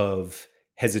bit of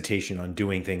hesitation on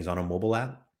doing things on a mobile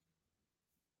app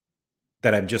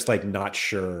that I'm just like not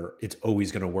sure it's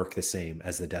always going to work the same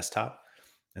as the desktop.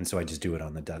 And so I just do it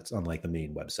on like the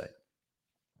main website.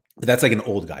 But that's like an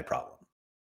old guy problem.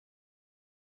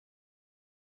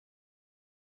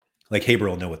 Like Haber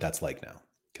will know what that's like now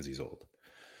because he's old.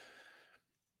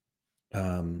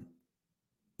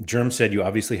 Germ said, you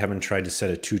obviously haven't tried to set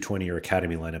a 220 or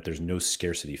Academy lineup. There's no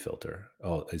scarcity filter.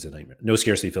 Oh, it's a nightmare. No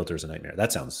scarcity filter is a nightmare.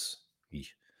 That sounds...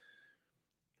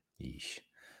 Yeesh.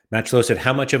 Matchlow said,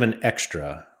 how much of an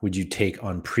extra would you take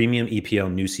on premium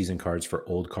EPL new season cards for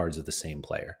old cards of the same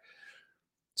player?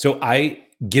 So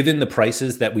given the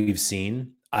prices that we've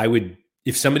seen, I would,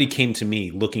 if somebody came to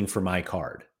me looking for my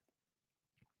card,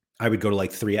 I would go to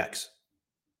like 3x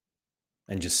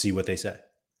and just see what they say.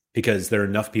 Because there are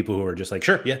enough people who are just like,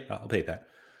 sure, yeah, I'll pay that.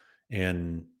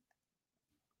 And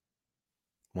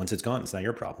once it's gone, it's not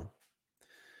your problem.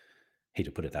 Hate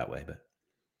to put it that way, but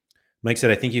Mike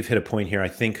said, I think you've hit a point here. I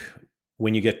think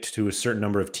when you get to a certain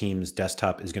number of teams,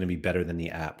 desktop is going to be better than the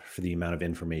app for the amount of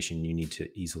information you need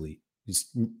easily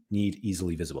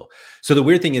visible. So the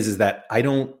weird thing is that I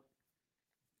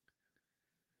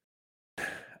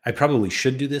probably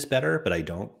should do this better, but I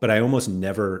don't. But I almost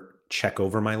never check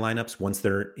over my lineups once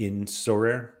they're in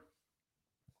Sorare.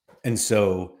 And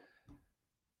so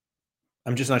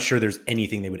I'm just not sure there's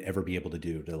anything they would ever be able to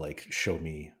do to like show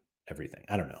me everything.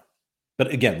 I don't know.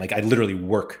 But again, like I literally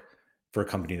work for a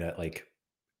company that like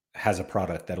has a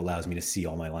product that allows me to see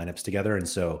all my lineups together. And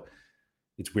so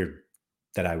it's weird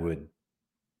that I don't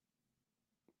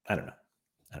know.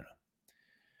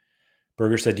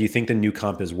 Berger said, do you think the new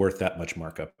comp is worth that much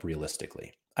markup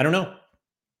realistically? I don't know.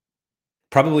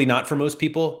 Probably not for most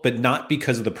people, but not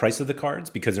because of the price of the cards,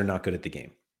 because they're not good at the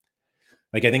game.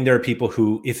 Like I think there are people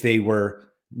who, if they were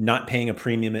not paying a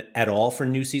premium at all for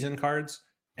new season cards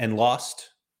and lost,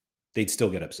 they'd still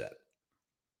get upset.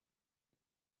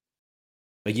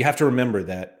 Like you have to remember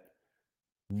that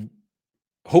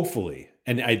hopefully,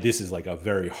 and this is like a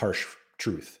very harsh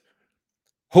truth,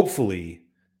 hopefully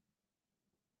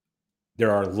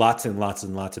there are lots and lots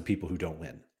and lots of people who don't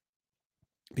win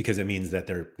because it means that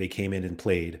they came in and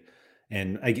played,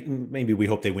 and maybe we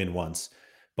hope they win once,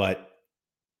 but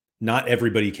not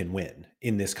everybody can win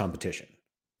in this competition,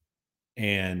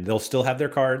 and they'll still have their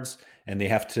cards, and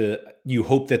you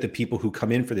hope that the people who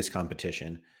come in for this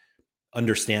competition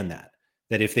understand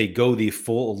that if they go the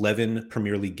full 11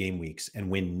 Premier League game weeks and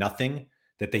win nothing,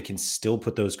 that they can still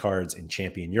put those cards in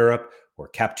Champion Europe or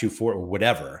Cap 2-4 or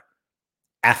whatever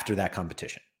after that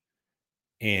competition.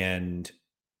 And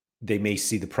they may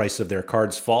see the price of their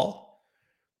cards fall,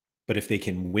 but if they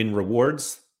can win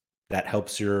rewards, that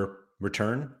helps your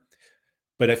return.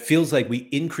 But it feels like we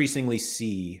increasingly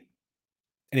see,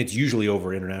 and it's usually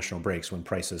over international breaks when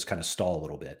prices kind of stall a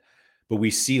little bit, but we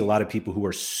see a lot of people who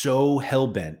are so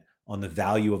hell-bent on the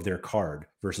value of their card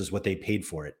versus what they paid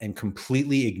for it and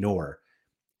completely ignore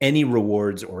any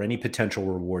rewards or any potential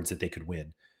rewards that they could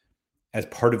win as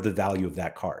part of the value of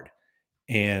that card.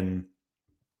 And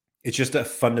it's just a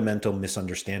fundamental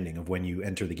misunderstanding of when you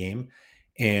enter the game.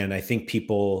 And I think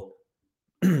people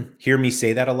hear me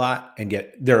say that a lot and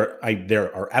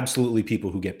there are absolutely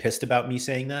people who get pissed about me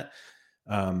saying that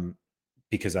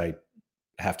because I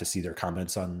have to see their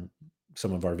comments on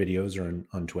some of our videos or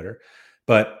on Twitter.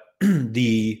 But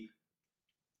the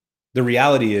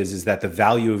reality is that the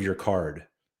value of your card,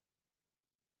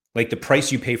 like the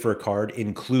price you pay for a card,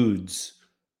 includes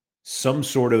some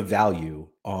sort of value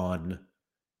on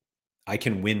I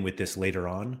can win with this later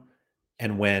on.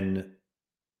 And when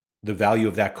the value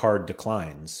of that card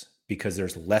declines because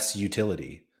there's less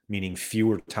utility, meaning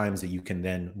fewer times that you can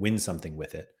then win something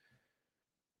with it,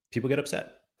 people get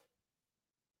upset.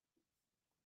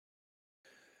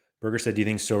 Berger said, do you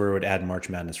think Sorare would add March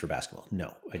Madness for basketball?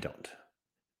 No, I don't.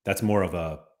 That's more of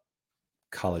a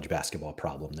college basketball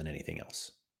problem than anything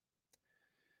else.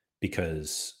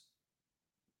 Because,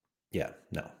 yeah,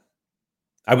 no.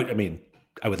 I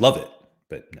would love it,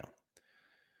 but no.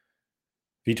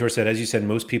 Vitor said, as you said,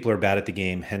 most people are bad at the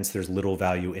game, hence there's little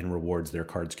value in rewards their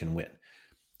cards can win.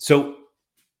 So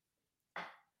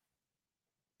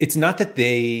it's not that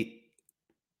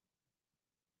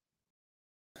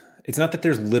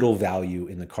there's little value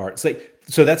in the card.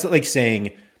 So that's like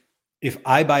saying if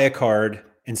I buy a card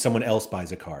and someone else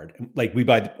buys a card, like we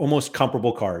buy almost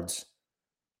comparable cards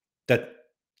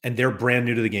and they're brand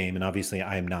new to the game, and obviously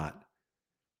I am not,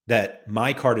 that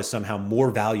my card is somehow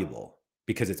more valuable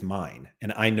because it's mine.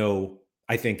 And I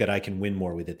think that I can win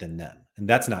more with it than them. And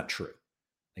that's not true.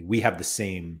 Like we have the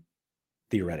same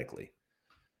theoretically.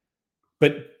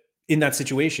 But in that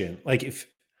situation, like if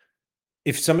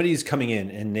somebody's coming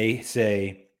in and they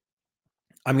say,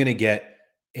 I'm going to get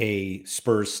a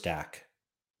Spurs stack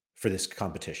for this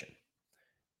competition,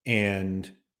 and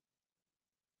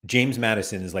James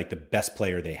Madison is like the best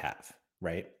player they have,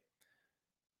 right?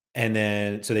 And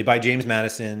then, so they buy James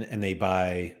Madison and they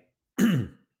buy,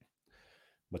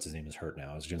 what's his name is hurt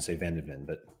now. I was going to say Van de Ven,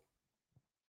 but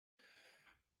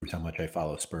how much I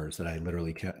follow Spurs that I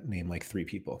literally can't name like 3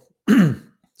 people.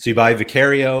 So you buy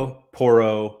Vicario,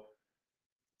 Porro,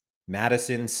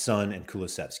 Madison, Sun, and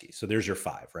Kulusevski. So there's your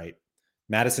 5, right?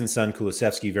 Madison, Sun,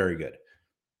 Kulusevski, very good.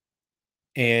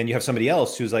 And you have somebody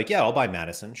else who's like, yeah, I'll buy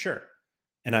Madison, sure.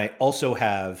 And I also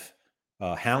have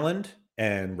Haaland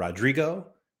and Rodrigo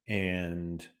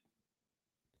and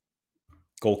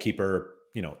goalkeeper,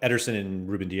 Ederson and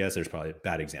Ruben Diaz. There's probably a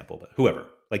bad example, but whoever,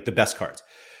 like the best cards.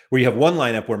 Where you have one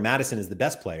lineup where Madison is the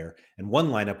best player and one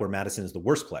lineup where Madison is the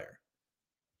worst player.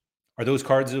 Are those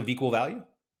cards of equal value?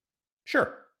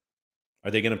 Sure.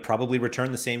 Are they going to probably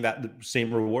return the same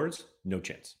rewards? No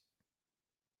chance.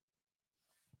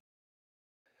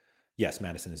 Yes,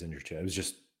 Madison is injured too. It was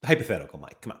just hypothetical,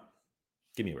 Mike. Come on.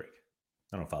 Give me a break.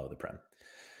 I don't follow the Prem.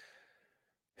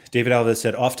 David Alves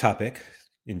said, off topic,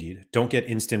 indeed. Don't get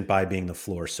instant buy being the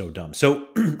floor. So dumb. So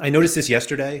I noticed this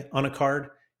yesterday on a card,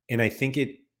 and I think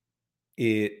it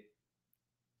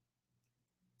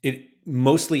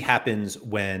mostly happens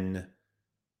when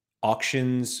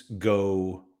auctions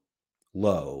go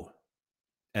low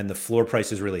and the floor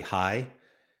price is really high.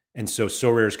 And so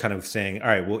Sorare is kind of saying, all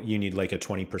right, well, you need like a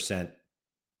 20%,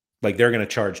 like they're going to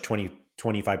charge 20,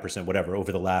 25%, whatever,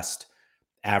 over the last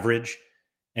average.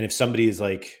 And if somebody is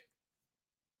like,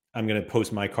 I'm going to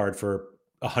post my card for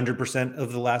 100%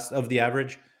 of the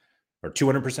average, or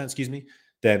 200%, excuse me,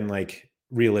 then like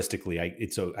realistically,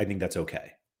 I think that's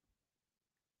okay.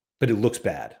 But it looks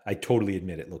bad. I totally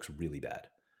admit it looks really bad.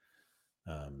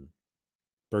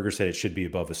 Berger said it should be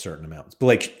above a certain amount. But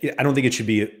like, I don't think it should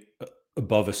be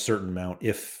above a certain amount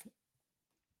if,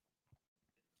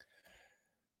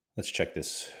 let's check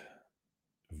this.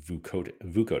 Vukotic.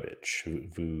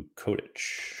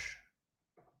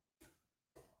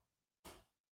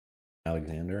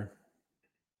 Alexander.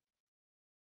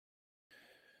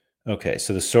 Okay,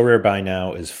 so the Sorare buy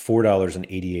now is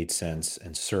 $4.88,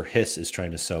 and Sir Hiss is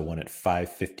trying to sell one at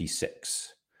 $5.56.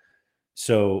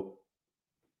 So,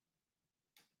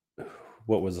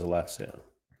 what was the last sale?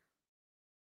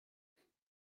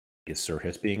 Is Sir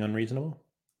Hiss being unreasonable?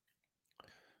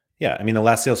 Yeah, I mean the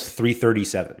last sale is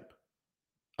 $3.37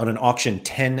 on an auction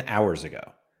 10 hours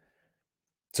ago.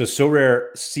 So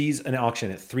Sorare sees an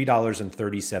auction at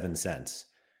 $3.37,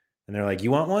 and they're like,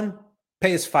 "You want one?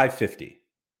 Pay us $5.50,"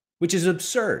 which is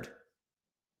absurd.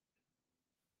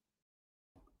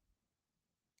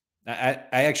 I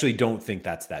actually don't think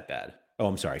that's that bad. Oh,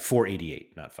 I'm sorry,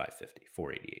 $4.88, not $5.50.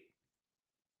 $4.88.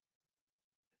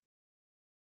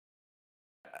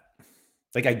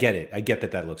 Like, I get it. I get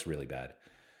that looks really bad.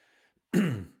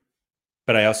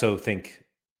 But I also think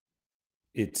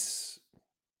is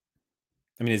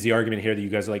the argument here that you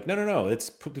guys are like, no, it's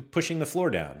pushing the floor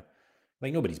down.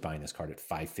 Like, nobody's buying this card at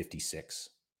 $5.56.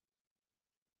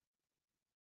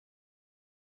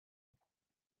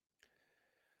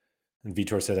 And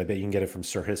Vitor said, I bet you can get it from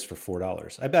Sir Hiss for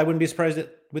 $4. I wouldn't be surprised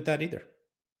with that either.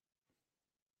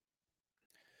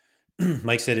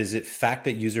 Mike said, is it fact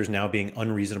that users now being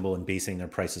unreasonable and basing their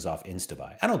prices off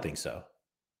Instabuy? I don't think so.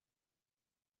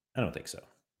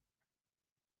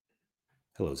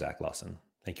 Hello, Zach Lawson.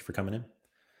 Thank you for coming in.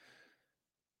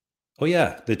 Oh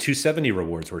yeah, the 270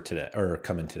 rewards were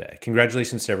coming today.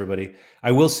 Congratulations to everybody.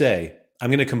 I will say, I'm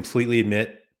going to completely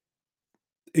admit,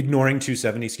 ignoring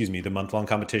 270, the month-long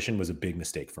competition was a big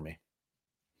mistake for me.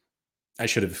 I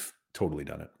should have totally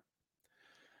done it.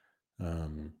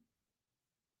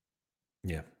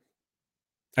 Yeah.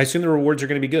 I assume the rewards are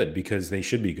going to be good because they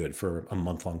should be good for a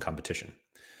month-long competition.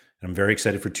 And I'm very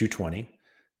excited for 220.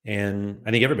 And I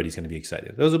think everybody's going to be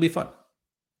excited. Those will be fun.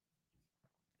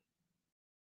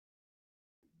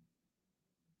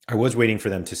 I was waiting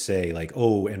for them to say like,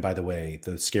 oh, and by the way,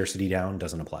 the scarcity down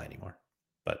doesn't apply anymore.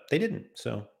 But they didn't.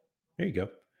 So there you go.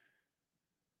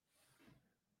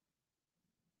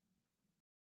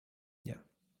 Yeah.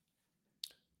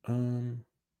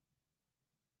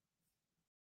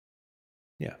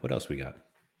 Yeah. What else we got?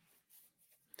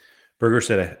 Berger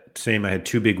said, same. I had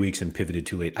 2 big weeks and pivoted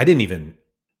too late. I didn't even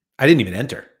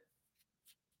enter.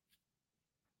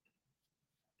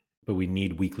 But we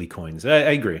need weekly coins. I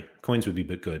agree. Coins would be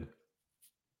good.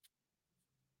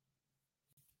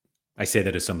 I say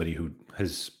that as somebody who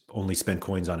has only spent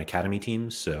coins on academy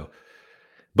teams. So,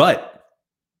 but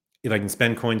if I can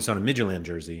spend coins on a Midtjylland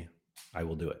jersey, I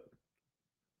will do it.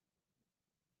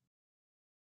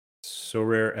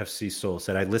 Sorare FC Soul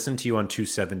said, I listened to you on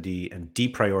 270 and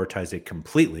deprioritized it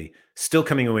completely, still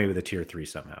coming away with a tier 3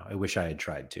 somehow. I wish I had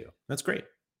tried to. That's great.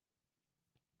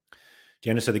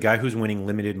 Jana said, the guy who's winning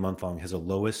limited month long has a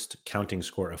lowest counting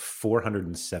score of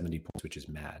 470 points, which is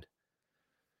mad.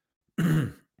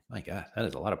 My God, that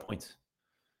is a lot of points.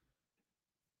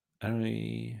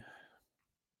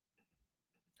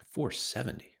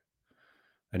 470.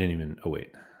 I didn't even, oh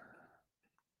wait.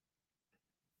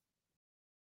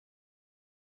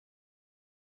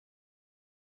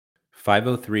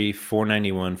 503,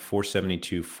 491,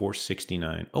 472,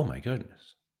 469. Oh my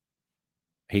goodness.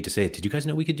 I hate to say it. Did you guys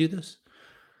know we could do this?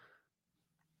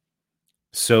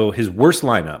 So his worst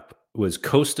lineup was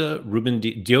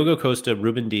Diogo Costa,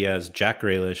 Ruben Diaz, Jack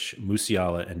Grealish,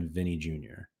 Musiala, and Vinny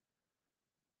Jr.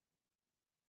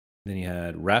 Then he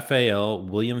had Raphael,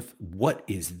 William. What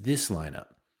is this lineup?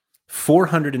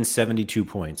 472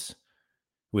 points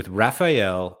with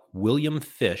Raphael, William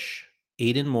Fish,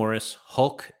 Aiden Morris,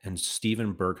 Hulk, and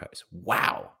Steven Berghuis.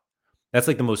 Wow. That's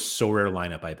like the most so rare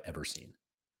lineup I've ever seen.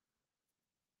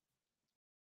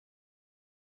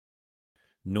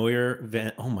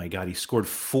 Oh my God, he scored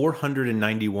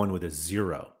 491 with a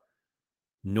 0.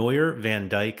 Neuer, Van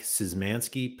Dijk,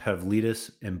 Szymanski,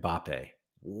 Pavlidis, Mbappe.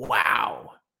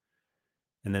 Wow.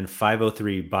 And then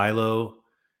 503, Bilo,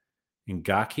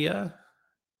 Ngakia,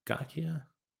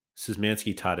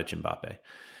 Szymanski, Tadic, Mbappe.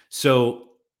 So,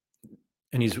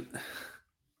 and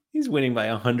he's winning by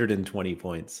 120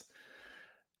 points.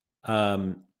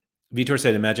 Vitor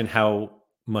said, imagine how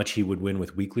much he would win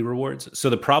with weekly rewards. So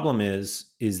the problem is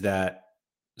that,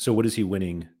 so what is he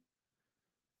winning?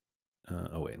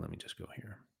 Oh wait, let me just go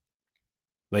here.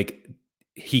 Like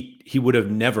he would have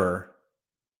never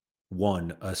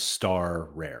won a star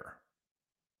rare.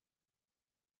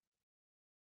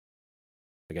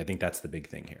 Like I think that's the big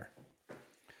thing here.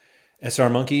 SR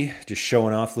Monkey just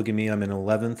showing off. Look at me, I'm in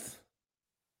 11th,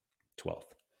 12th.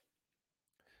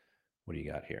 What do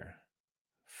you got here?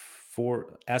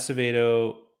 For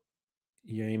Acevedo,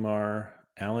 Yamar,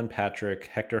 Alan Patrick,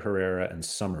 Hector Herrera, and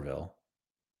Somerville.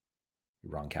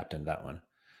 Wrong captain, that one.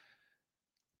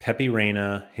 Pepe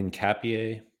Reina,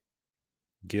 Hincapié,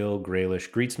 Gil, Grealish,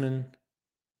 Griezmann.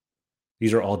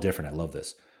 These are all different. I love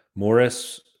this.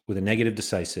 Morris with a negative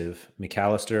decisive.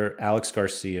 McAllister, Alex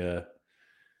Garcia.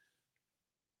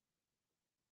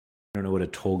 I don't know what a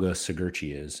Tolga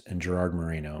Sigurci is. And Gerard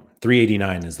Moreno.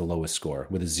 389 is the lowest score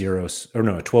with a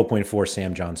 12.4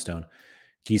 Sam Johnstone.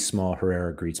 Keith Small,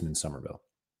 Herrera, Griezmann, Somerville.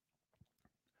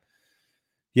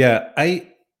 Yeah, I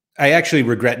actually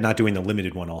regret not doing the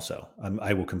limited one also.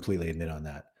 I will completely admit on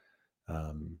that.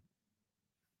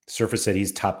 Surface said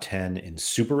he's top 10 in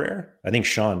super rare. I think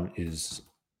Sean is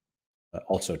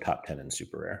also top 10 in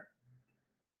super rare.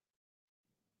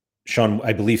 Sean,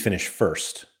 I believe, finished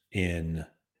first in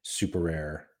super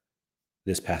rare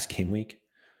this past game week.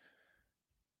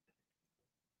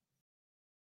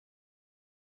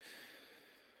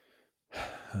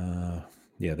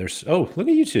 Yeah, there's, oh, look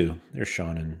at you two. There's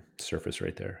Sean and Surface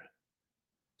right there.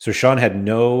 So Sean had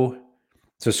so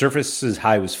Surface's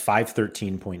high was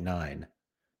 513.9,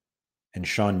 and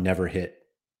Sean never hit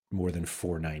more than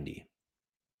 490.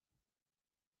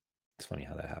 It's funny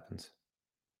how that happens.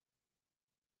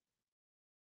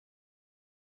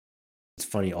 It's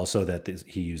funny also that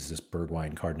he used this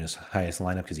Bergwijn card in his highest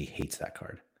lineup because he hates that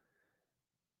card.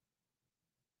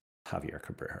 Javier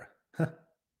Cabrera.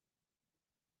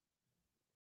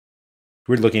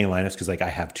 We're looking at lineups because like I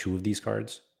have 2 of these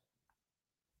cards.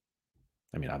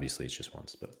 I mean, obviously it's just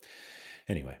once, but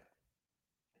anyway.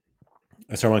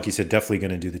 SR Monkey said definitely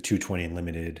going to do the 220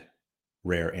 limited,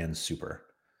 rare, and super.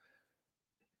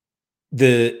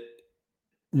 The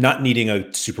not needing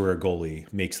a super rare goalie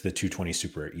makes the 220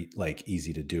 super like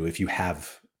easy to do if you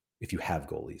have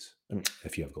goalies.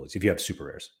 If you have super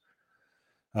rares.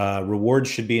 Rewards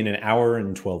should be in an hour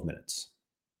and 12 minutes.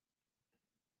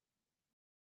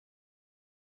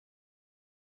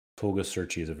 Tolga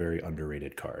Sigurci is a very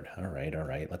underrated card. All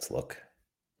right. Let's look.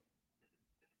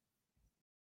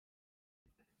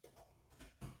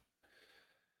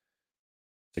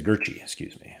 Sigurci,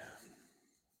 excuse me.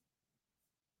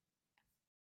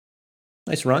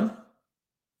 Nice run.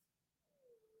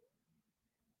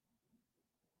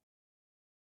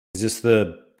 Is this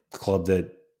the club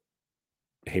that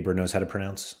Haber knows how to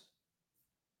pronounce?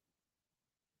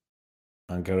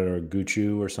 Ankara or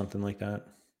Guchu or something like that?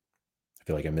 I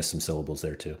feel like I missed some syllables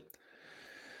there too.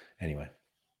 Anyway.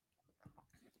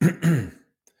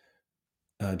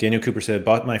 Daniel Cooper said,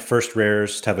 bought my first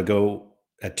rares to have a go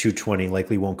at 220.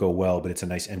 Likely won't go well, but it's a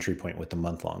nice entry point with the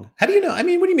month long. How do you know? I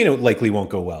mean, what do you mean it likely won't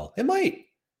go well? It might.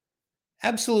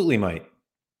 Absolutely might.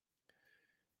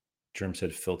 Germ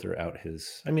said filter out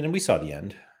his... I mean, and we saw the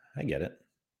end. I get it.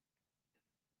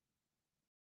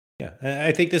 Yeah,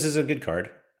 I think this is a good card.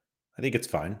 I think it's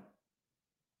fine.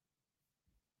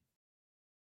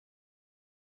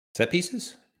 Set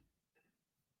pieces?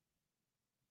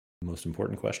 The most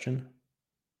important question?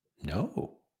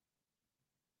 No.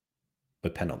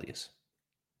 But penalties.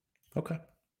 Okay.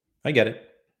 I get it.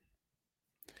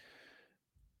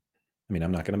 I mean,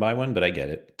 I'm not going to buy one, but I get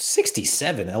it.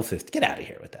 67 L50. Get out of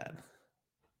here with that.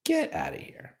 Get out of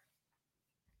here.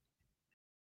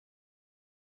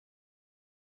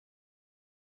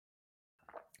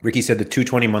 Ricky said the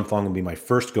 220 month long will be my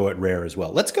first go at rare as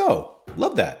well. Let's go.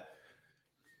 Love that.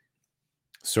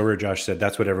 Sorare Josh said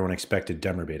that's what everyone expected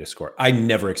Demmer Bay to score. I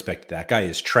never expected that. Guy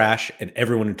is trash, and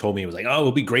everyone who told me it was like, oh,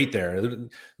 it'll be great there.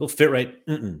 It'll fit right.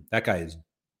 That guy is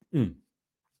no.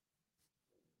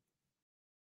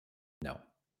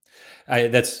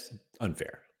 That's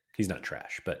unfair. He's not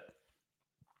trash, but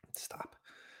stop.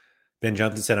 Ben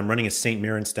Johnson said, I'm running a St.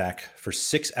 Mirren stack for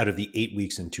 6 out of the 8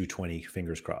 weeks in 220.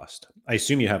 Fingers crossed. I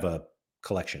assume you have a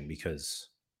collection because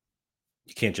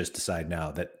you can't just decide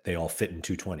now that they all fit in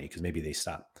 220 because maybe they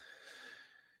stop.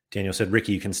 Daniel said,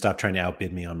 Ricky, you can stop trying to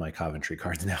outbid me on my Coventry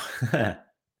cards now.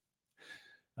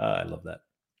 I love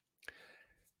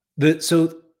that.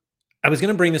 So I was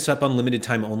going to bring this up on limited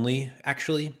time only,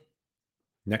 actually,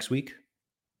 next week.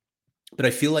 But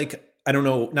I feel like, I don't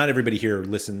know, not everybody here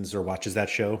listens or watches that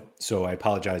show. So I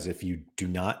apologize if you do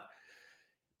not,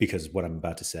 because of what I'm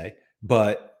about to say.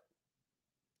 But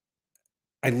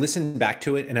I listened back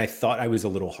to it and I thought I was a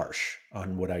little harsh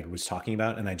on what I was talking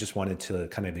about. And I just wanted to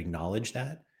kind of acknowledge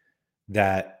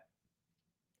that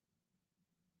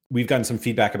we've gotten some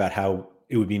feedback about how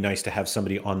it would be nice to have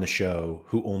somebody on the show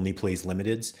who only plays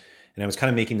limiteds. And I was kind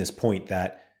of making this point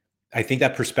that I think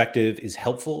that perspective is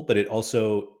helpful, but it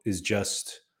also is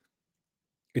just,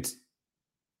 it's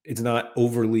not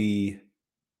overly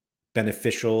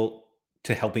beneficial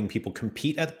to helping people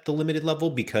compete at the limited level,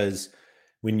 because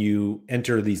when you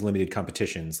enter these limited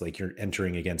competitions, like you're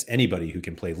entering against anybody who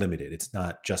can play limited. It's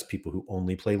not just people who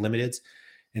only play limiteds.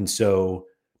 And so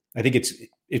I think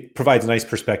it provides a nice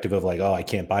perspective of like, oh, I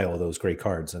can't buy all those great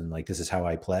cards and like, this is how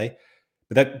I play.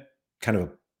 But that kind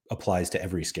of applies to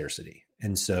every scarcity.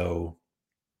 And so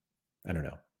I don't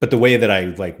know. But the way that I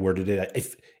like worded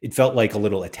it, it felt like a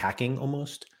little attacking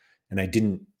almost. And I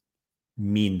didn't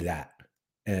mean that.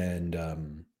 And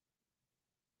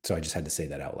so I just had to say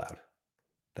that out loud.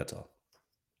 That's all.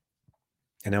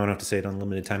 And now I don't have to say it on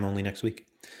limited time only next week.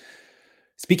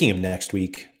 Speaking of next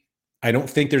week, I don't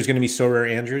think there's going to be So Rare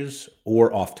Andrews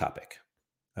or Off Topic.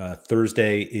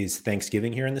 Thursday is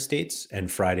Thanksgiving here in the States,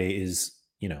 and Friday is,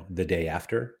 the day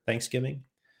after Thanksgiving.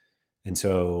 And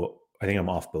so I think I'm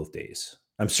off both days.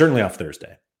 I'm certainly off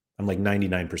Thursday. I'm like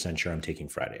 99% sure I'm taking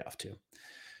Friday off too.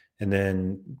 And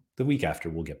then the week after,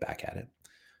 we'll get back at it.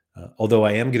 Although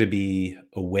I am going to be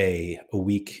away a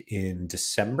week in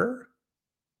December,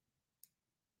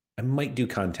 I might do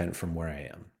content from where I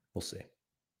am. We'll see.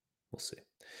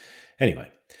 Anyway,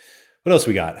 what else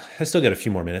we got? I still got a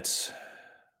few more minutes.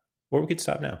 Or we could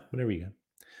stop now. Whatever you got.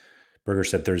 Burger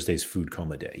said Thursday's food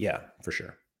coma day. Yeah, for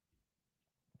sure.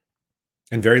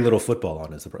 And very little football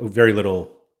on is very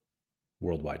little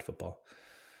worldwide football.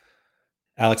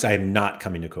 Alex, I am not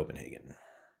coming to Copenhagen.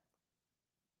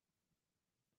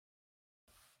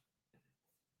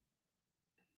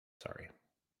 Sorry.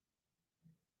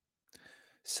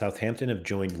 Southampton have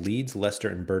joined Leeds, Leicester,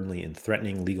 and Burnley in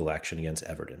threatening legal action against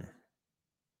Everton.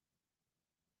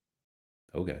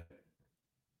 Okay.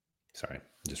 Sorry, I'm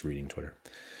just reading Twitter.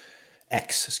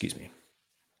 Excuse me.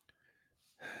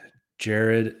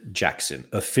 Jared Jackson,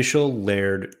 official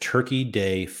Laird Turkey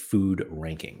Day food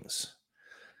rankings.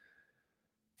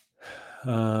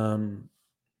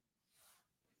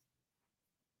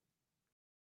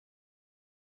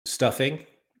 Stuffing,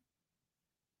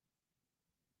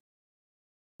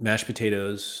 mashed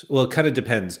potatoes. Well, it kind of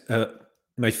depends.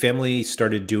 My family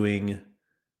started doing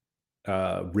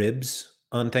ribs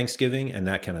on Thanksgiving, and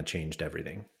that kind of changed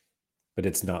everything. But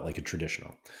it's not like a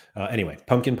traditional. Anyway,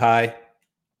 pumpkin pie.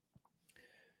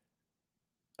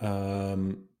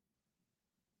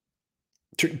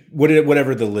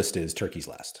 Whatever the list is, turkey's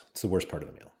last. It's the worst part of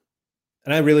the meal.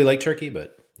 And I really like turkey,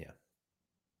 but yeah.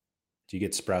 Do you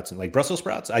get sprouts and like Brussels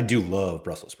sprouts? I do love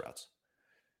Brussels sprouts.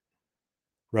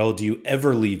 Raul, do you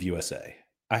ever leave USA?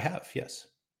 I have, yes.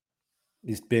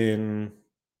 It's been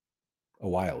a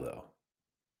while though.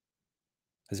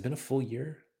 Has it been a full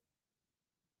year?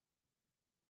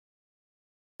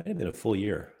 It might have been a full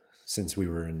year since we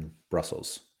were in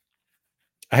Brussels.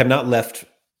 I have not left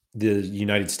the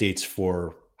United States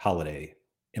for holiday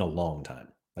in a long time,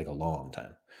 like a long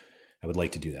time. I would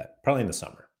like to do that, probably in the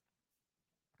summer.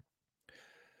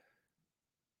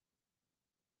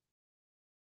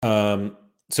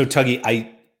 So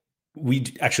Tuggy, we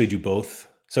actually do both.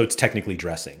 So it's technically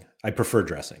dressing. I prefer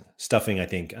dressing. Stuffing, I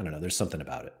think, I don't know, there's something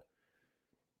about it.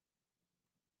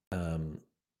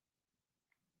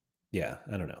 Yeah,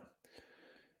 I don't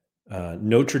know.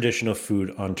 No traditional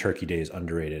food on Turkey Day is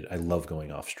underrated. I love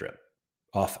going off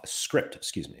script,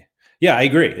 excuse me. Yeah, I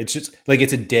agree. It's just like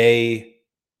it's a day.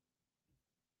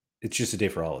 It's just a day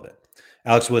for all of it.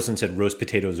 Alex Wilson said roast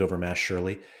potatoes over mashed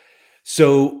Shirley.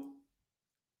 So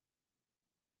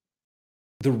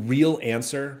The real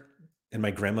answer, and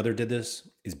my grandmother did this,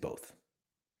 is both.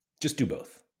 Just do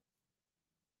both.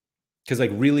 Because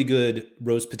like really good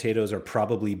roast potatoes are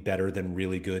probably better than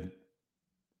really good.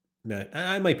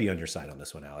 I might be on your side on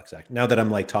this one, Alex. Now that I'm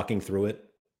like talking through it,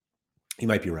 you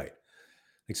might be right.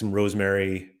 Like some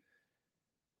rosemary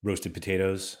roasted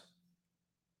potatoes.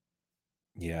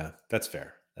 Yeah, that's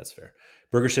fair. That's fair.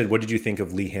 Burger said, "What did you think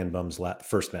of Lee Hanbum's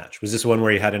first match? Was this one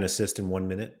where he had an assist in 1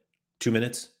 minute, 2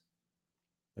 minutes?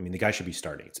 I mean, the guy should be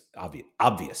starting. It's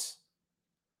obvious.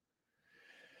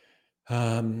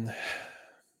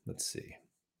 Let's see.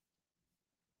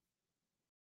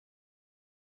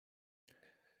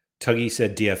 Tuggy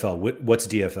said DFL. What's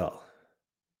DFL?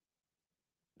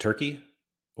 Turkey?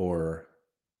 Or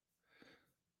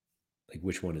like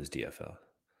which one is DFL?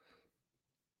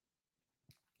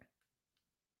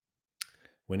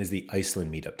 When is the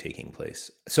Iceland meetup taking place?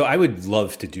 So I would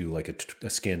love to do like a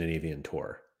Scandinavian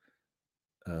tour.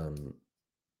 I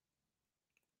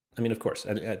mean, of course,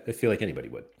 I feel like anybody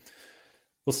would.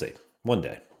 We'll see. One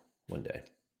day.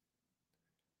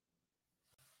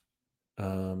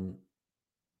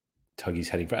 Tuggy's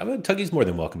heading for. Tuggy's more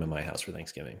than welcome in my house for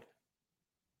Thanksgiving.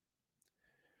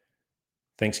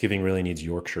 Thanksgiving really needs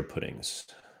Yorkshire puddings.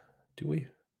 Do we?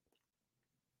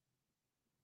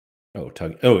 Oh,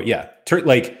 Tuggy. Oh, yeah.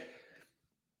 Like,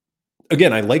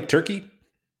 again, I like turkey.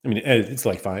 I mean, it's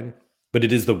like fine, but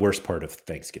it is the worst part of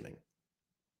Thanksgiving.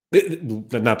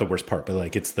 Not the worst part, but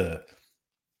like it's the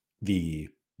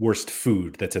worst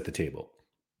food that's at the table.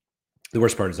 The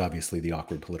worst part is obviously the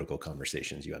awkward political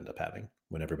conversations you end up having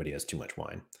when everybody has too much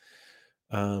wine.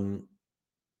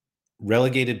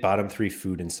 Relegated bottom 3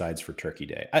 food and sides for Turkey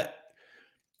Day.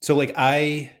 So like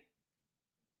I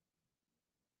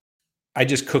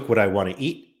just cook what I want to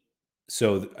eat.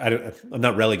 So I'm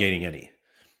not relegating any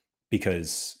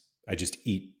because I just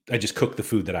cook the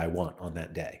food that I want on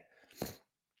that day.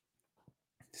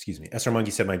 Excuse me. SR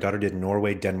Monkey said, my daughter did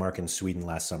Norway, Denmark, and Sweden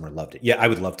last summer. Loved it. Yeah, I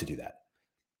would love to do that.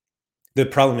 The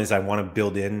problem is I want to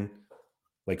build in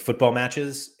like football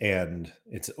matches and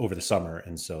it's over the summer.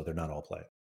 And so they're not all playing.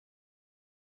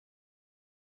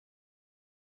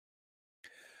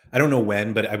 I don't know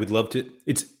when, but I would love to.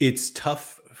 It's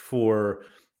tough for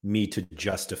me to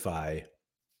justify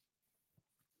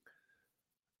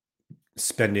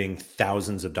spending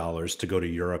thousands of dollars to go to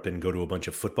Europe and go to a bunch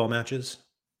of football matches,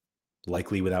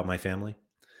 likely without my family.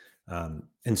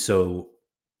 And so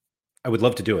I would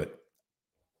love to do it.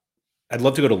 I'd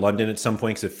love to go to London at some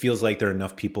point because it feels like there are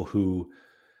enough people who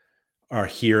are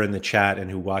here in the chat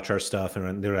and who watch our stuff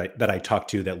and that I talk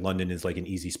to that London is like an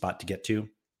easy spot to get to.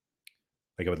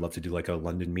 Like I would love to do like a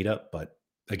London meetup, but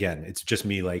again, it's just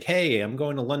me like, hey, I'm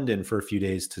going to London for a few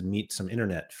days to meet some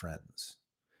internet friends.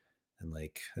 And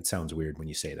like, it sounds weird when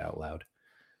you say it out loud.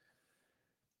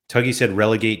 Tuggy said,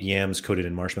 relegate yams coated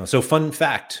in marshmallow. So fun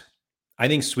fact, I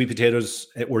think sweet potatoes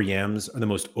or yams are the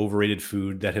most overrated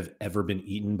food that have ever been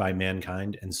eaten by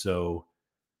mankind. And so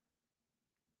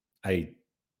they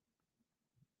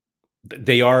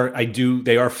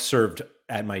are served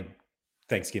at my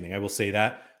Thanksgiving. I will say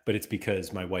that, but it's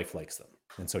because my wife likes them.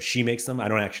 And so she makes them. I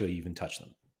don't actually even touch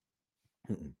them.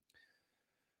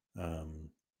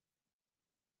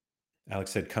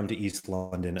 Alex said, come to East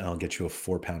London and I'll get you a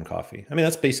 4-pound coffee. I mean,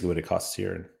 that's basically what it costs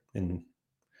here. And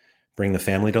bring the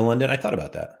family to London. I thought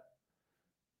about that.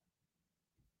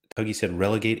 Tuggy said,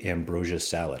 relegate ambrosia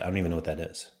salad. I don't even know what that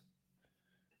is.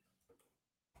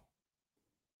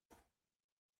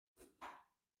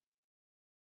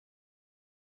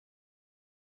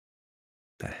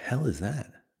 The hell is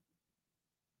that?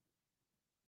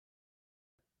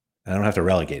 I don't have to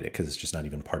relegate it because it's just not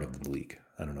even part of the league.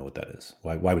 I don't know what that is.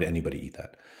 Why would anybody eat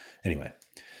that? Anyway,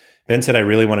 Ben said, I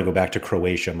really want to go back to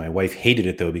Croatia. My wife hated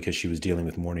it, though, because she was dealing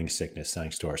with morning sickness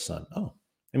thanks to our son. Oh,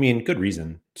 I mean, good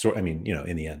reason. So, I mean,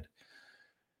 in the end,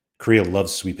 Korea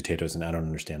loves sweet potatoes, and I don't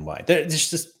understand why. There's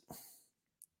just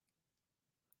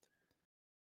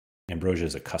ambrosia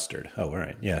is a custard. Oh, all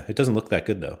right. Yeah, it doesn't look that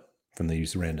good, though, from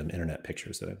these random internet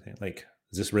pictures that I'm like,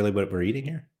 is this really what we're eating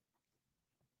here?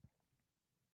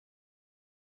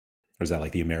 Or is that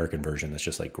like the American version that's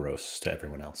just like gross to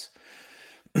everyone else?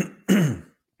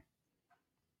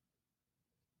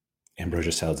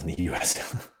 Ambrosia salads in the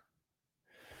US.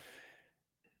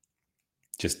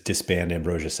 Just disband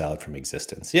ambrosia salad from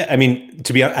existence. Yeah, I mean,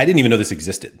 to be honest, I didn't even know this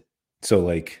existed. So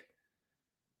like,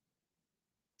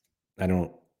 and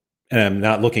I'm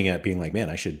not looking at being like, man,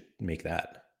 I should make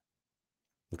that.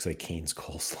 Looks like Cane's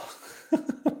coleslaw.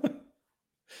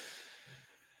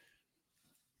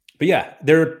 But yeah,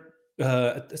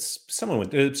 Scosmo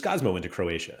went to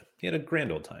Croatia. He had a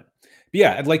grand old time. But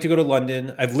yeah, I'd like to go to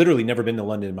London. I've literally never been to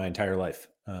London in my entire life.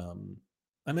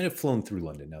 I might have flown through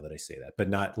London now that I say that, but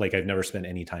not like I've never spent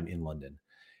any time in London.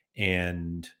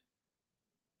 And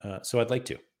so I'd like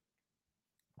to.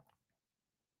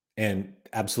 And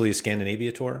absolutely a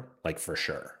Scandinavia tour, like for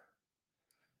sure.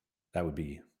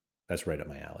 That's right up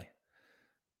my alley.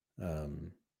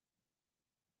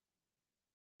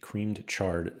 Creamed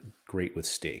chard, great with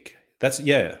steak.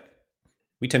 Yeah.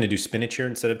 We tend to do spinach here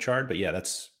instead of chard, but yeah,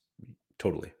 that's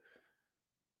totally.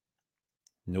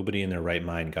 Nobody in their right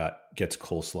mind gets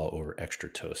coleslaw over extra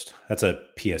toast. That's a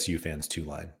PSU fans 2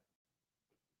 line.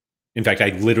 In fact, I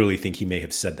literally think he may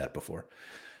have said that before.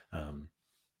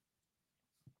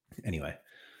 Anyway,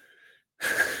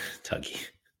 Tuggy.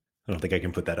 I don't think I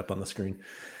can put that up on the screen.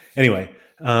 Anyway,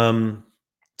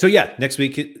 so yeah, next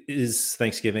week is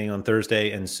Thanksgiving on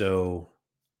Thursday, and so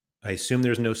I assume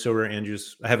there's no So Rare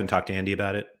Andrews. I haven't talked to Andy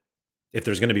about it. If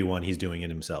there's going to be one, he's doing it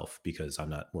himself because I'm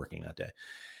not working that day.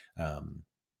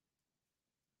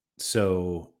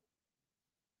 So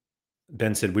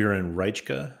Ben said we were in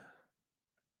Reichka.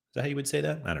 Is that how you would say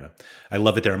that? I don't know. I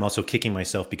love it there. I'm also kicking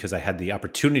myself because I had the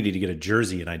opportunity to get a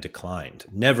jersey and I declined.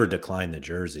 Never decline the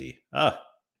jersey. Never.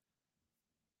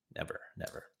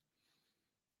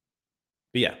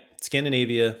 But yeah,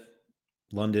 Scandinavia,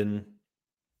 London,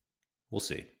 we'll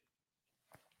see.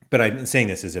 But I'm saying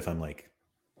this as if I'm like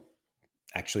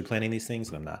actually planning these things,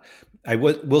 and I'm not. I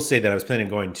will say that I was planning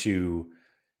on going to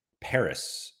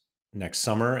Paris next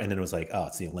summer, and then it was like, oh,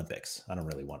 it's the Olympics. I don't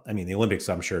really want. I mean, the Olympics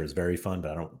I'm sure is very fun,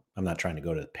 but I'm not trying to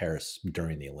go to Paris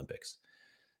during the Olympics.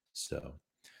 So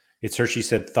it's Hershey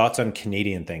said thoughts on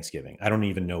Canadian Thanksgiving. I don't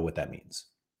even know what that means,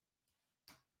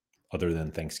 other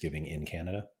than Thanksgiving in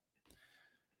Canada.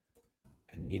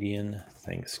 Canadian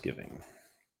Thanksgiving.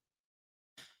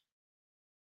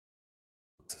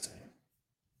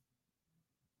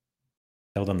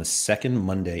 Held on the second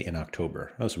Monday in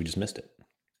October. Oh, so we just missed it.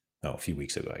 Oh, a few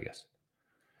weeks ago, I guess.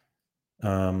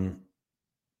 I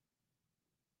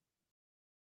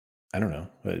don't know.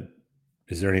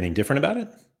 Is there anything different about it?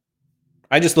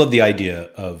 I just love the idea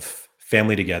of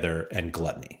family together and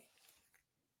gluttony.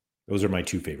 Those are my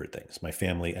 2 favorite things, my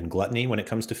family and gluttony when it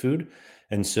comes to food.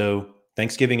 And so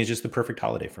Thanksgiving is just the perfect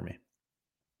holiday for me.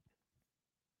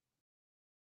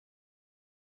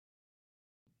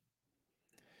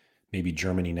 Maybe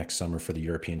Germany next summer for the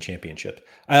European Championship.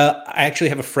 I actually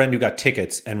have a friend who got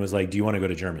tickets and was like, do you want to go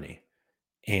to Germany?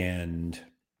 And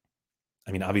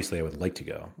I mean, obviously I would like to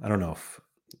go. I don't know.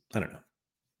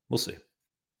 We'll see.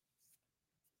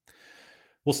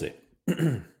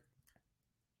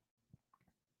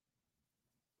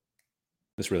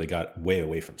 This really got way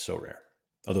away from So Rare.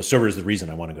 Although So Rare is the reason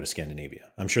I want to go to Scandinavia.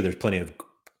 I'm sure there's plenty of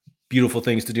beautiful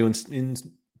things to do in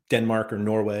Denmark or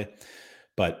Norway,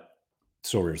 but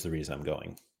So Rare is the reason I'm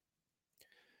going.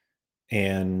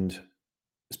 And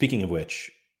speaking of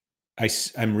which,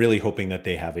 I'm really hoping that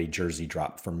they have a jersey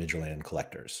drop for Midtjylland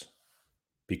collectors,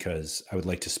 because I would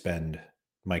like to spend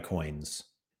my coins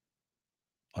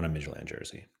on a Midtjylland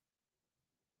jersey.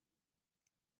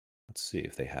 Let's see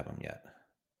if they have them yet.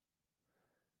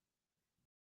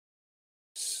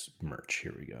 Merch,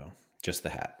 here we go. Just the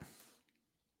hat.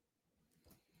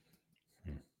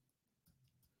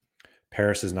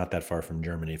 Paris is not that far from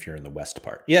Germany if you're in the west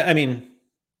part. Yeah, I mean,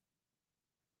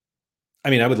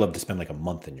 I would love to spend like a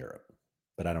month in Europe,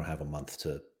 but I don't have a month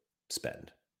to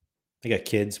spend. I got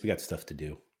kids. We got stuff to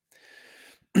do.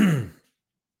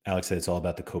 Alex said it's all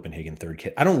about the Copenhagen third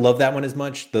kit. I don't love that one as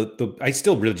much. I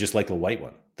still really just like the white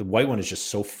one. The white one is just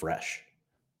so fresh.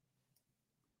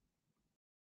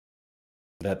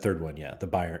 That third one, yeah. The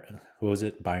Bayern, what was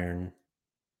it? FC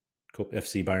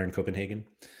Bayern Copenhagen.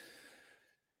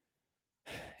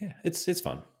 Yeah, it's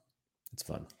fun. It's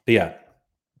fun. But yeah,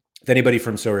 if anybody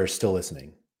from So Rare is still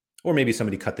listening, or maybe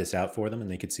somebody cut this out for them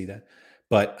and they could see that.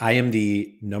 But I am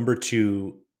the number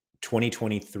 2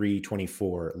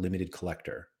 2023-24 limited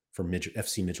collector for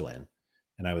FC Midtjylland.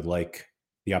 And I would like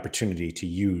the opportunity to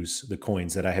use the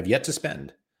coins that I have yet to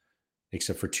spend,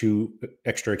 except for 2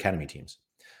 extra academy teams,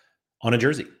 on a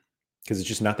jersey. Because it's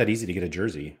just not that easy to get a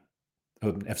jersey,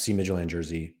 an FC Midtjylland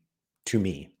jersey, to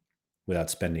me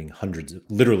without spending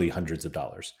literally hundreds of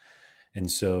dollars.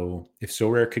 And so if So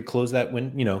Rare could close that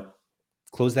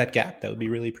close that gap, that would be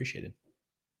really appreciated.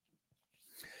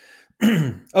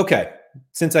 Okay.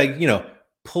 Since I,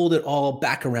 pulled it all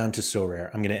back around to So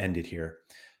Rare, I'm going to end it here.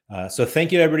 So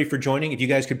thank you everybody for joining. If you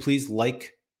guys could please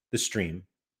like the stream.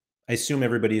 I assume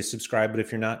everybody is subscribed, but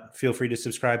if you're not, feel free to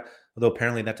subscribe. Although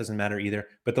apparently that doesn't matter either.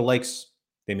 But the likes,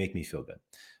 they make me feel good.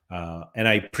 And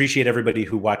I appreciate everybody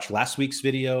who watched last week's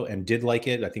video and did like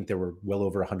it. I think there were well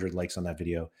over 100 likes on that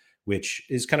video, which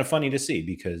is kind of funny to see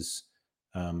because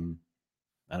I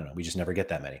don't know, we just never get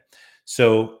that many.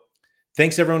 So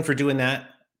thanks everyone for doing that.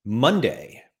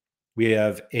 Monday, we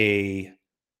have a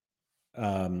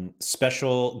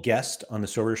special guest on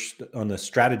the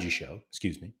strategy show.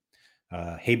 Excuse me.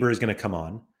 Haber is going to come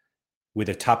on with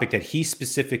a topic that he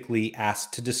specifically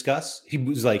asked to discuss. He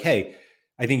was like, "Hey,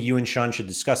 I think you and Sean should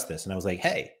discuss this," and I was like,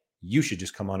 "Hey, you should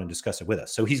just come on and discuss it with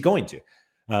us." So he's going to.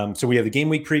 So we have the game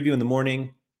week preview in the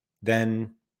morning.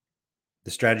 Then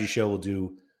the strategy show will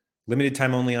do limited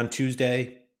time only on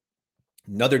Tuesday.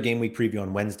 Another game week preview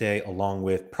on Wednesday, along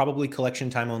with probably collection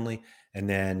time only. And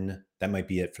then that might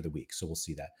be it for the week. So we'll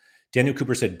see that. Daniel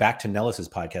Cooper said, back to Nellis's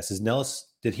podcast. Is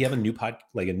Nellis, did he have a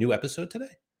new episode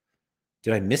today?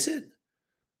 Did I miss it?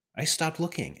 I stopped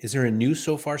looking. Is there a new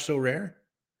So Far So Rare?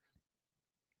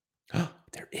 Oh,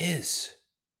 there is.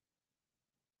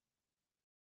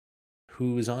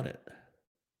 Who is on it?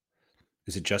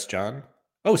 Is it just John?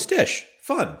 Oh, Stish.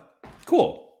 Fun.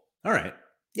 Cool. All right.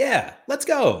 Yeah, let's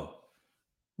go.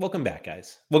 Welcome back,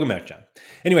 guys. Welcome back, John.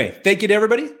 Anyway, thank you to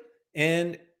everybody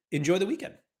and enjoy the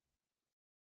weekend.